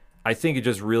Batman, I think it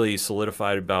just really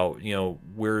solidified about,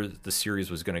 where the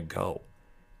series was going to go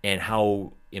and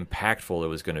how impactful it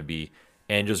was going to be,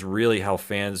 and just really how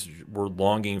fans were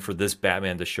longing for this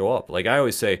Batman to show up. Like I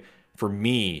always say, for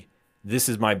me, this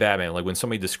is my Batman. Like when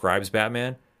somebody describes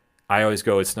Batman, I always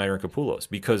go, it's Snyder and Capullos,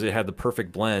 because it had the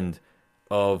perfect blend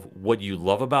of what you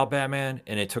love about Batman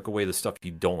and it took away the stuff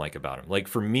you don't like about him. Like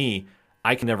for me,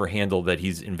 I can never handle that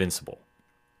he's invincible.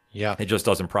 Yeah, it just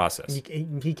doesn't process.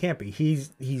 He can't be.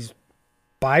 He's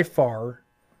by far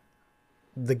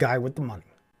the guy with the money.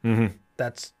 Mm-hmm.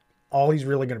 That's all he's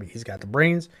really going to be. He's got the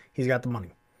brains. He's got the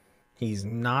money. He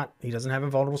doesn't have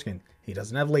invulnerable skin. He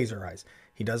doesn't have laser eyes.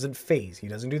 He doesn't phase. He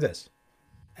doesn't do this.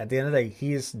 At the end of the day,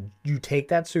 you take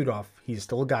that suit off, he's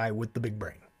still a guy with the big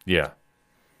brain. Yeah.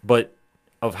 But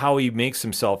of how he makes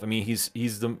himself, I mean, he's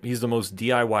the most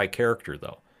DIY character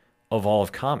though of all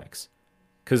of comics.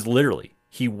 Cuz literally,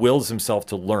 he wills himself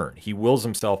to learn. He wills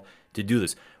himself to do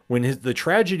this. When the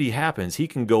tragedy happens, he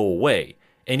can go away.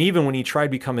 And even when he tried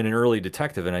becoming an early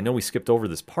detective, and I know we skipped over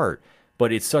this part,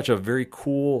 but it's such a very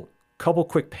cool couple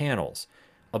quick panels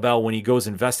about when he goes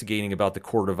investigating about the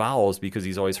Court of Owls, because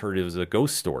he's always heard it was a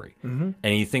ghost story. Mm-hmm.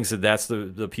 And he thinks that that's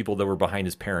the people that were behind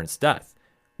his parents' death,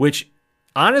 which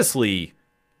honestly,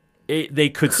 they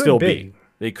could still be.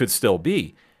 They could still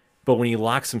be. But when he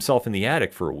locks himself in the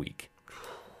attic for a week,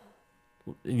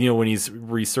 when he's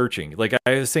researching, like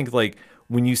I just think like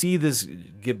when you see this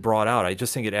get brought out, I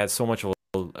just think it adds so much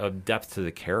of depth to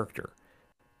the character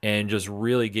and just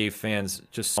really gave fans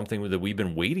just something that we've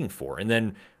been waiting for. And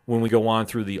then when we go on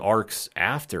through the arcs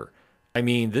after, I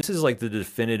mean, this is like the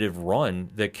definitive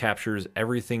run that captures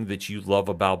everything that you love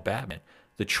about Batman.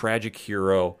 The tragic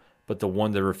hero, but the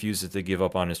one that refuses to give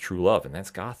up on his true love, and that's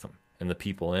Gotham and the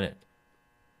people in it.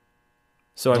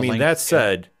 So, I mean, that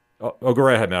said... Oh, go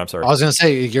right ahead, man. I'm sorry. I was going to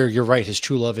say, you're right. His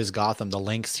true love is Gotham. The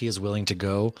lengths he is willing to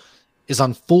go is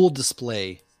on full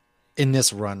display in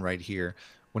this run right here.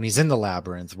 When he's in the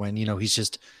labyrinth, when, he's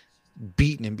just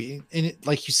beaten and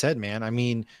like you said, man, I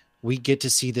mean, we get to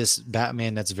see this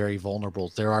Batman that's very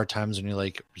vulnerable. There are times when you're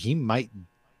like, he might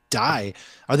die.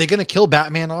 Are they going to kill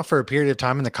Batman off for a period of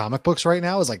time in the comic books right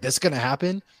now? Is like this going to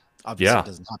happen? Obviously, it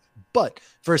doesn't happen. But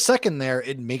for a second there,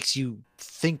 it makes you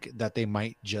think that they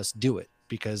might just do it,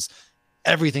 because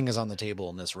everything is on the table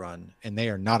in this run and they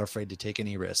are not afraid to take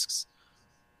any risks.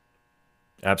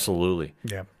 Absolutely.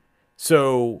 Yeah.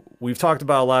 So we've talked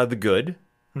about a lot of the good.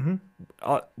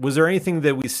 Mm-hmm. Was there anything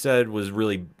that we said was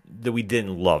really that we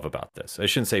didn't love about this? I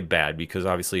shouldn't say bad, because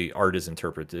obviously art is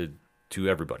interpreted to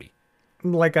everybody.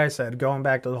 Like I said, going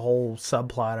back to the whole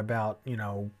subplot about,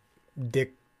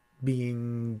 Dick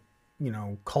being,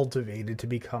 cultivated to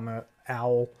become an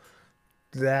owl,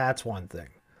 that's one thing.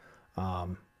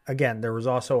 Again, there was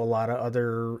also a lot of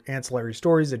other ancillary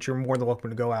stories that you're more than welcome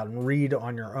to go out and read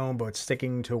on your own, but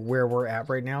sticking to where we're at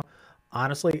right now,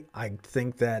 honestly, I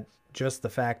think that just the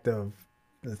fact of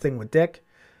the thing with Dick,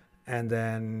 and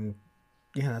then,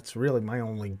 that's really my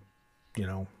only,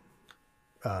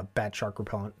 bat shark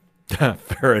repellent.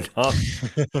 Fair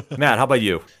enough. Matt, how about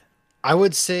you? I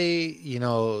would say,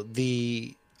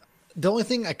 the only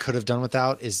thing I could have done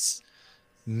without is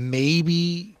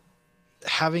maybe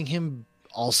having him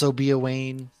also be a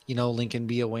Wayne, Lincoln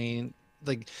be a Wayne.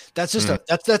 Like that's just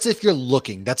that's if you're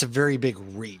looking, that's a very big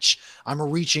reach. I'm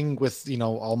reaching with,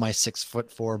 all my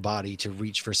 6'4" body to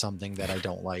reach for something that I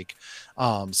don't like.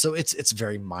 So it's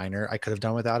very minor. I could have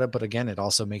done without it, but again, it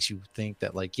also makes you think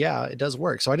that like, yeah, it does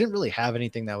work. So I didn't really have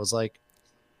anything that was like,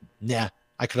 nah,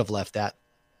 I could have left that,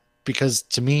 because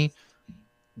to me,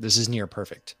 this is near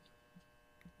perfect.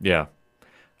 Yeah,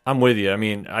 I'm with you. I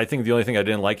mean, I think the only thing I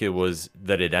didn't like it was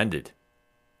that it ended.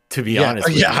 To be honest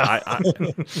with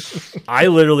you, I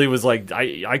literally was like,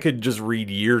 I could just read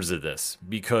years of this,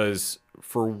 because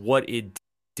for what it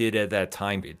did at that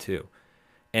time too.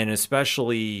 And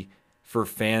especially for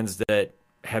fans that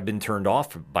have been turned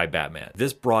off by Batman,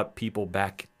 this brought people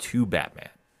back to Batman.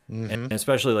 Mm-hmm. And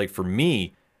especially like for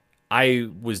me, I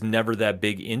was never that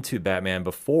big into Batman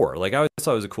before. Like I always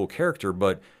thought he was a cool character,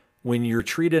 but when you're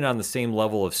treated on the same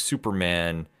level of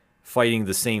Superman, fighting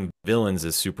the same villains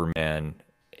as Superman,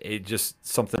 it just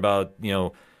something about,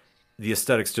 the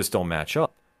aesthetics just don't match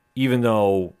up. Even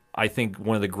though I think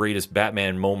one of the greatest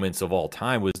Batman moments of all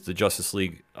time was the Justice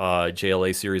League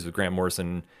JLA series with Grant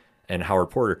Morrison and Howard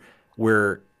Porter,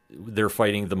 where they're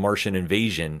fighting the Martian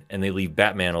invasion and they leave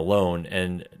Batman alone.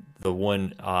 And the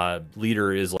one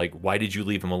leader is like, why did you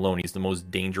leave him alone? He's the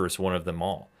most dangerous one of them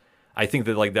all. I think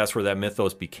that like that's where that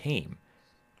mythos became.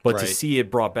 But to see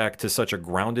it brought back to such a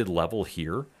grounded level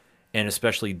here, and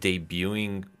especially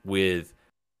debuting with,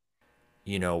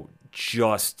 you know,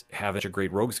 just having such a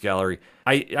great rogues gallery,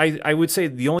 I would say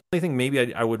the only thing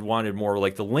maybe I would wanted more,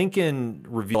 like the Lincoln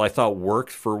reveal I thought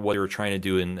worked for what they were trying to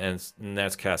do, and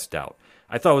that's Cast Doubt.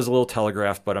 I thought it was a little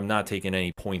telegraphed, but I'm not taking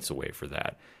any points away for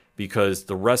that, because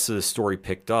the rest of the story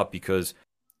picked up because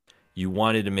you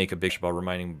wanted to make a big about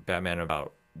reminding Batman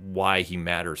about why he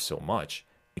matters so much.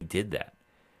 He did that.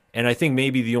 And I think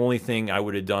maybe the only thing I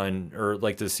would have done or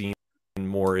like to see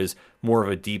more is more of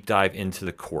a deep dive into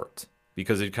the court,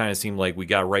 because it kind of seemed like we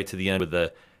got right to the end with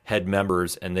the head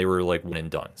members and they were like one and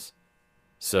dones.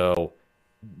 So,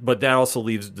 but that also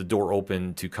leaves the door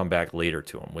open to come back later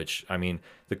to them, which, I mean,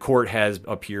 the court has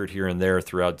appeared here and there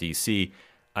throughout DC.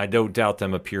 I don't doubt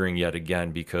them appearing yet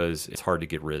again because it's hard to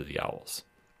get rid of the owls.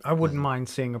 I wouldn't mind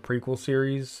seeing a prequel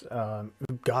series.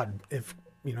 God, if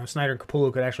you know, Snyder and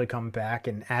Capullo could actually come back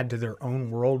and add to their own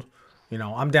world. You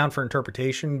know, I'm down for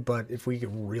interpretation, but if we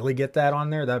could really get that on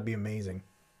there, that'd be amazing.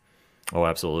 Oh,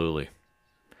 absolutely.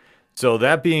 So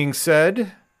that being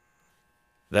said,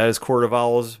 that is Court of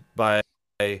Owls by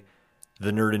the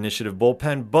Nerd Initiative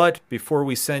Bullpen. But before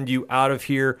we send you out of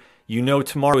here, you know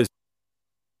tomorrow is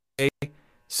day.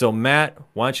 So Matt,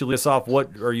 why don't you lead us off?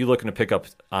 What are you looking to pick up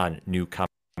on New Comic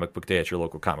Book Day at your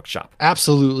local comic shop?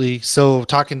 Absolutely. So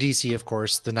talking DC, of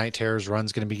course, the Night Terrors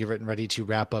run's going to be getting ready to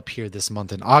wrap up here this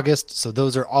month in August. So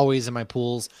those are always in my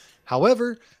pools.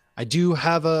 However, I do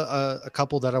have a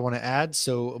couple that I want to add.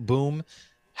 So Boom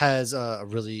has a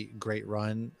really great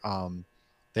run.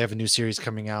 They have a new series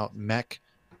coming out, Mech.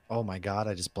 Oh my God,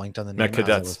 I just blanked on the name. Mech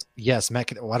Cadets. Yes,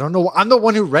 Mech. Oh, I don't know. I'm the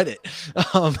one who read it.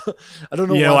 I don't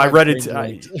know. You know, I read it.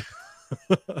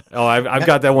 I've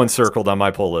got that one circled on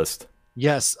my pull list.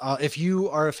 Yes. If you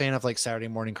are a fan of like Saturday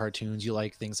morning cartoons, you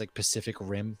like things like Pacific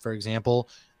Rim, for example,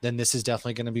 then this is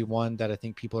definitely going to be one that I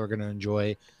think people are going to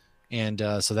enjoy. And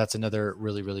so that's another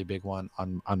really, really big one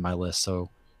on my list. So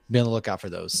be on the lookout for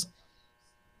those.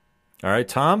 All right,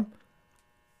 Tom.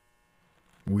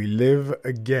 We Live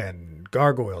Again.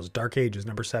 Gargoyles, Dark Ages,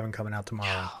 #7 coming out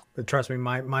tomorrow. But trust me,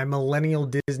 my millennial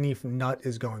Disney nut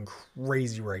is going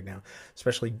crazy right now.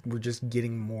 Especially, we're just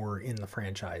getting more in the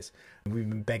franchise. We've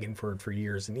been begging for it for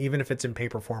years. And even if it's in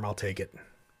paper form, I'll take it.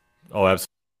 Oh,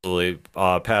 absolutely.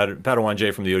 Padawan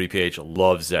J from the ODPH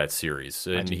loves that series.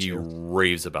 And he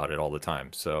raves about it all the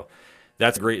time. So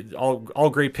that's great. All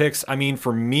great picks. I mean,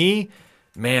 for me,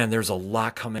 man, there's a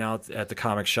lot coming out at the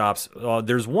comic shops.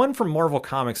 There's one from Marvel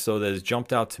Comics, though, that has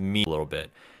jumped out to me a little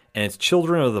bit. And it's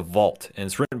Children of the Vault. And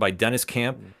it's written by Dennis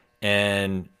Camp.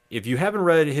 And if you haven't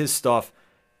read his stuff,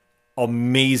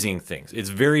 amazing things. It's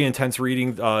very intense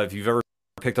reading. If you've ever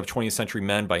picked up 20th Century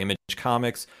Men by Image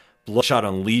Comics, Bloodshot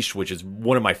Unleashed, which is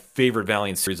one of my favorite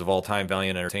Valiant series of all time,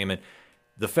 Valiant Entertainment.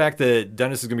 The fact that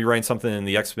Dennis is going to be writing something in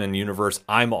the X-Men universe,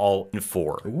 I'm all in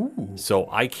for. Ooh. So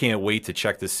I can't wait to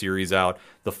check this series out.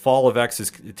 The Fall of X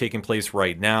is taking place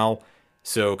right now.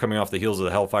 So coming off the heels of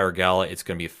the Hellfire Gala, it's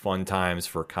going to be fun times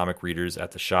for comic readers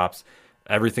at the shops.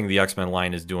 Everything the X-Men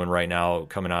line is doing right now,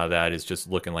 coming out of that, is just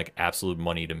looking like absolute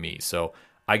money to me. So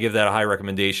I give that a high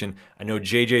recommendation. I know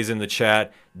JJ's in the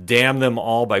chat. Damn Them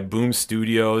All by Boom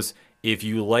Studios. If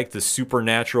you like the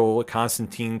supernatural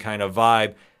Constantine kind of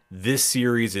vibe, this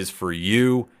series is for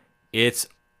you. It's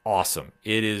awesome.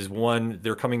 It is one,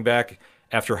 they're coming back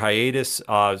after hiatus.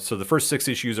 So the first 6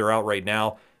 issues are out right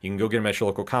now. You can go get them at your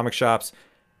local comic shops.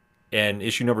 And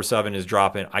issue #7 is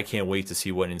dropping. I can't wait to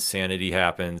see what insanity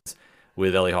happens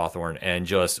with Ellie Hawthorne. And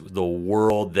just the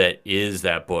world that is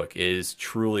that book is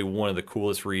truly one of the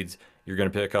coolest reads you're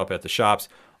going to pick up at the shops.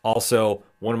 Also,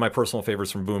 one of my personal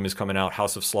favorites from Boom is coming out,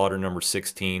 House of Slaughter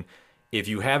 #16. If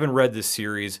you haven't read this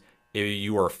series, if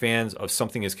you are fans of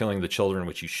Something is Killing the Children,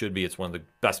 which you should be, it's one of the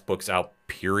best books out,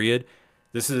 period.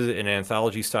 This is an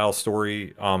anthology-style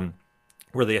story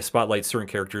where they spotlight certain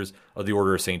characters of the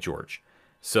Order of St. George.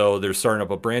 So they're starting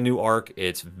up a brand new arc.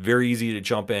 It's very easy to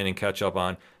jump in and catch up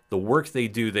on. The work they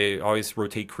do, they always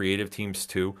rotate creative teams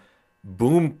too.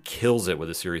 Boom kills it with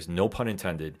the series, no pun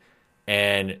intended.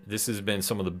 And this has been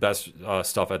some of the best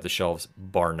stuff at the shelves,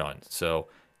 bar none. So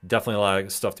definitely a lot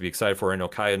of stuff to be excited for. I know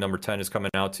Kaya #10 is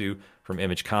coming out too from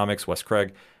Image Comics, Wes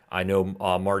Craig. I know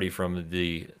Marty from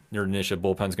the Nerd Initiative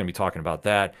Bullpen is going to be talking about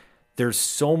that. There's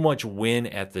so much win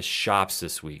at the shops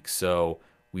this week. So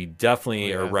We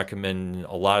definitely are recommending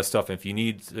a lot of stuff. If you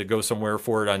need to go somewhere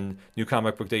for it on New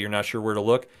Comic Book Day, you're not sure where to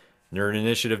look,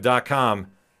 nerdinitiative.com.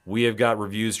 We have got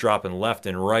reviews dropping left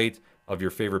and right of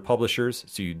your favorite publishers,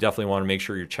 so you definitely want to make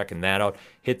sure you're checking that out.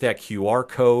 Hit that QR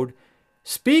code.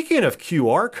 Speaking of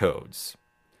QR codes,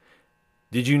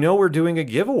 did you know we're doing a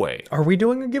giveaway? Are we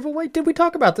doing a giveaway? Did we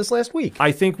talk about this last week?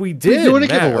 I think we did. We're doing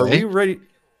a Matt, giveaway. Are we ready?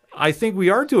 I think we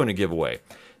are doing a giveaway.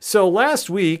 So last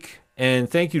week, and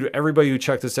thank you to everybody who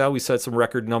checked us out. We set some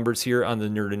record numbers here on the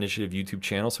Nerd Initiative YouTube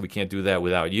channel, so we can't do that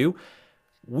without you.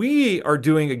 We are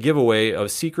doing a giveaway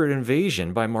of Secret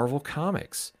Invasion by Marvel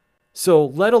Comics. So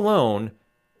let alone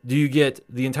do you get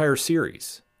the entire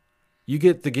series. You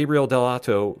get the Gabriel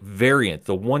Dell'Otto variant,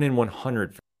 the 1 in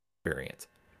 100 variant.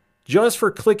 Just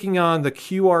for clicking on the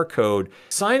QR code,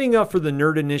 signing up for the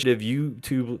Nerd Initiative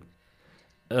YouTube,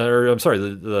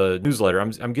 the newsletter.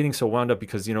 I'm getting so wound up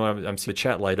because, I'm seeing the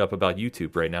chat light up about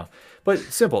YouTube right now. But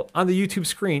simple, on the YouTube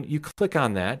screen, you click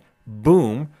on that,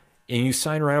 boom, and you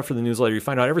sign right up for the newsletter. You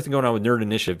find out everything going on with Nerd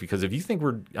Initiative, because if you think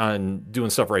we're on doing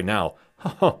stuff right now,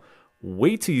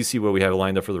 wait till you see what we have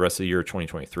lined up for the rest of the year of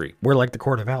 2023. We're like the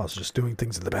Court of Owls, just doing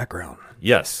things in the background.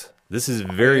 Yes, this is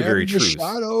very, very true.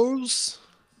 Shadows.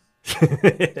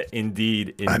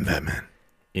 Indeed. I'm Batman.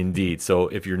 Indeed. So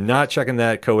if you're not checking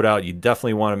that code out, you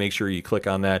definitely want to make sure you click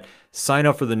on that, sign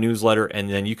up for the newsletter, and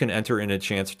then you can enter in a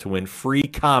chance to win free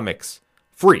comics.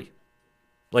 Free.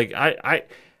 Like, I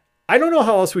don't know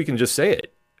how else we can just say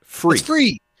it. Free. It's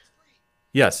free.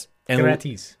 Yes.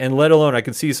 Gratis. And let alone, I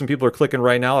can see some people are clicking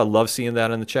right now. I love seeing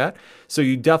that in the chat. So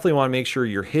you definitely want to make sure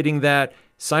you're hitting that.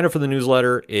 Sign up for the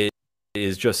newsletter. It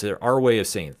is just our way of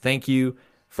saying thank you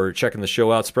for checking the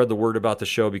show out. Spread the word about the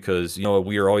show, because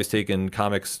we are always taking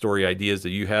comic story ideas that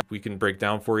you have we can break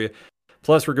down for you.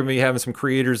 Plus, we're going to be having some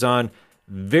creators on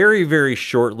very, very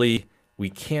shortly. We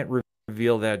can't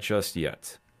reveal that just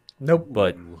yet. Nope.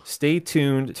 But stay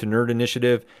tuned to Nerd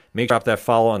Initiative. Make sure to drop that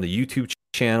follow on the YouTube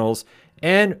channels,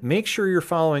 and make sure you're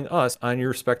following us on your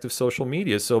respective social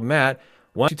media. So, Matt,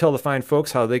 why don't you tell the fine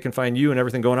folks how they can find you and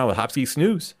everything going on with Hops Geeks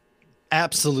News?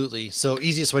 Absolutely. So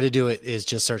easiest way to do it is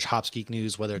just search Hops Geek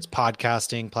News, whether it's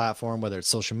podcasting platform, whether it's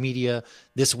social media.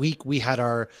 This week we had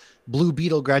our Blue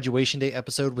Beetle graduation day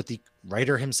episode with the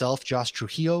writer himself, Josh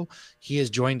Trujillo. He has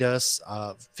joined us.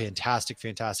 Fantastic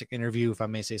interview, if I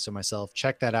may say so myself.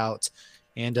 Check that out.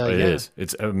 And It is.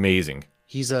 It's amazing.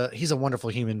 He's a wonderful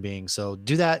human being. So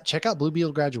do that. Check out Blue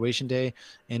Beetle graduation day,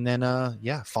 and then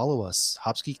follow us.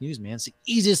 Hops Geek News, man. It's the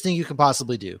easiest thing you can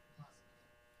possibly do.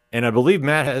 And I believe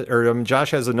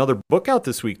Josh has another book out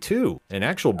this week too, an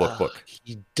actual book.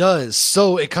 He does.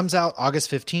 So it comes out August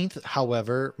 15th.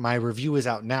 However, my review is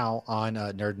out now on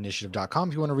nerdinitiative.com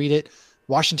if you want to read it.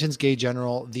 Washington's Gay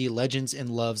General, The Legends and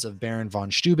Loves of Baron von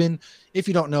Steuben. If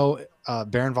you don't know,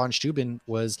 Baron von Steuben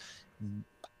was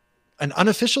an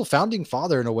unofficial founding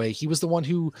father in a way. He was the one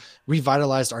who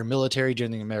revitalized our military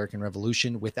during the American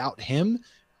Revolution. Without him,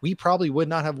 we probably would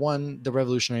not have won the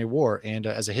Revolutionary War. And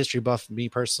as a history buff, me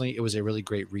personally, it was a really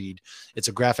great read. It's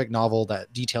a graphic novel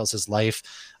that details his life.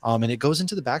 And it goes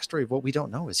into the backstory of what we don't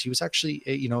know is he was actually,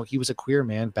 he was a queer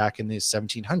man back in the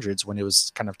 1700s when it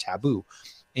was kind of taboo.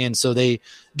 And so they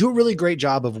do a really great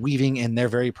job of weaving in their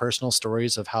very personal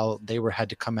stories of how they had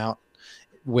to come out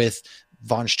with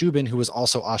von Steuben, who was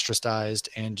also ostracized,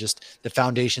 and just the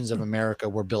foundations of America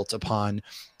were built upon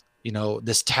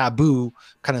this taboo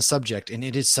kind of subject. And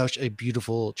it is such a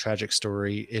beautiful, tragic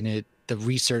story. And the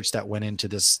research that went into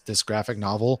this graphic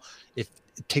novel, it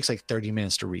takes like 30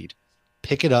 minutes to read.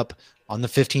 Pick it up on the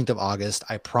 15th of August.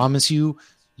 I promise you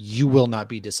will not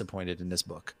be disappointed in this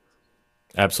book.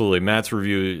 Absolutely. Matt's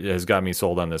review has got me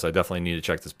sold on this. I definitely need to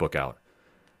check this book out.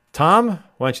 Tom,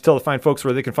 why don't you tell the fine folks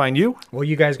where they can find you? Well,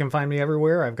 you guys can find me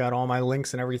everywhere. I've got all my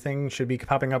links and everything should be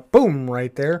popping up. Boom,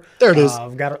 right there. There it is.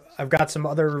 I've got some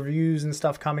other reviews and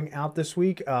stuff coming out this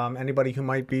week. Anybody who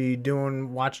might be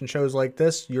watching shows like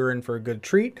this, you're in for a good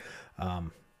treat.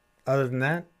 Other than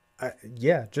that,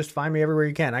 just find me everywhere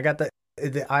you can. I got the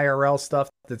IRL stuff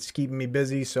that's keeping me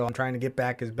busy, so I'm trying to get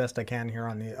back as best I can here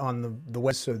on the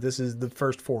west. So this is the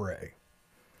first foray.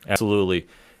 Absolutely.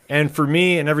 And for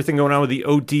me and everything going on with the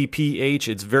ODPH,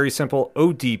 it's very simple,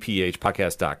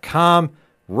 odphpodcast.com.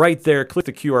 Right there, click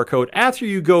the QR code. After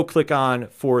you go, click on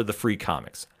for the free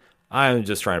comics. I'm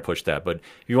just trying to push that. But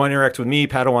if you want to interact with me,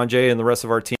 Padawan J, and the rest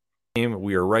of our team,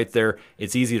 we are right there.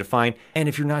 It's easy to find. And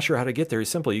if you're not sure how to get there,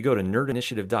 it's simple. You go to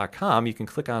nerdinitiative.com. You can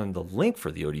click on the link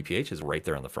for the ODPH. It's right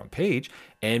there on the front page.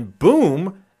 And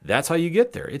boom, that's how you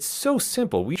get there. It's so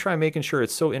simple. We try making sure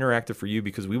it's so interactive for you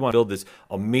because we want to build this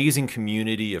amazing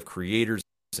community of creators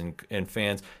and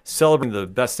fans celebrating the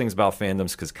best things about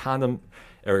fandoms, because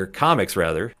or comics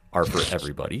rather, are for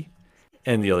everybody.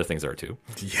 And the other things are too.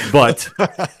 But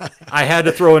I had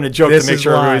to throw in a joke to make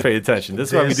sure everybody paid attention. This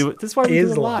is why we do it. This is why we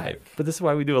do it live. But this is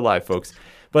why we do it live, folks.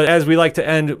 But as we like to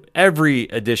end every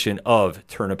edition of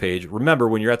Turn a Page, remember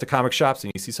when you're at the comic shops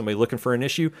and you see somebody looking for an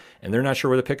issue and they're not sure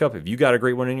where to pick up, if you got a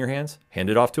great one in your hands, hand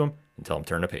it off to them and tell them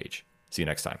turn a page. See you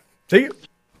next time. See you.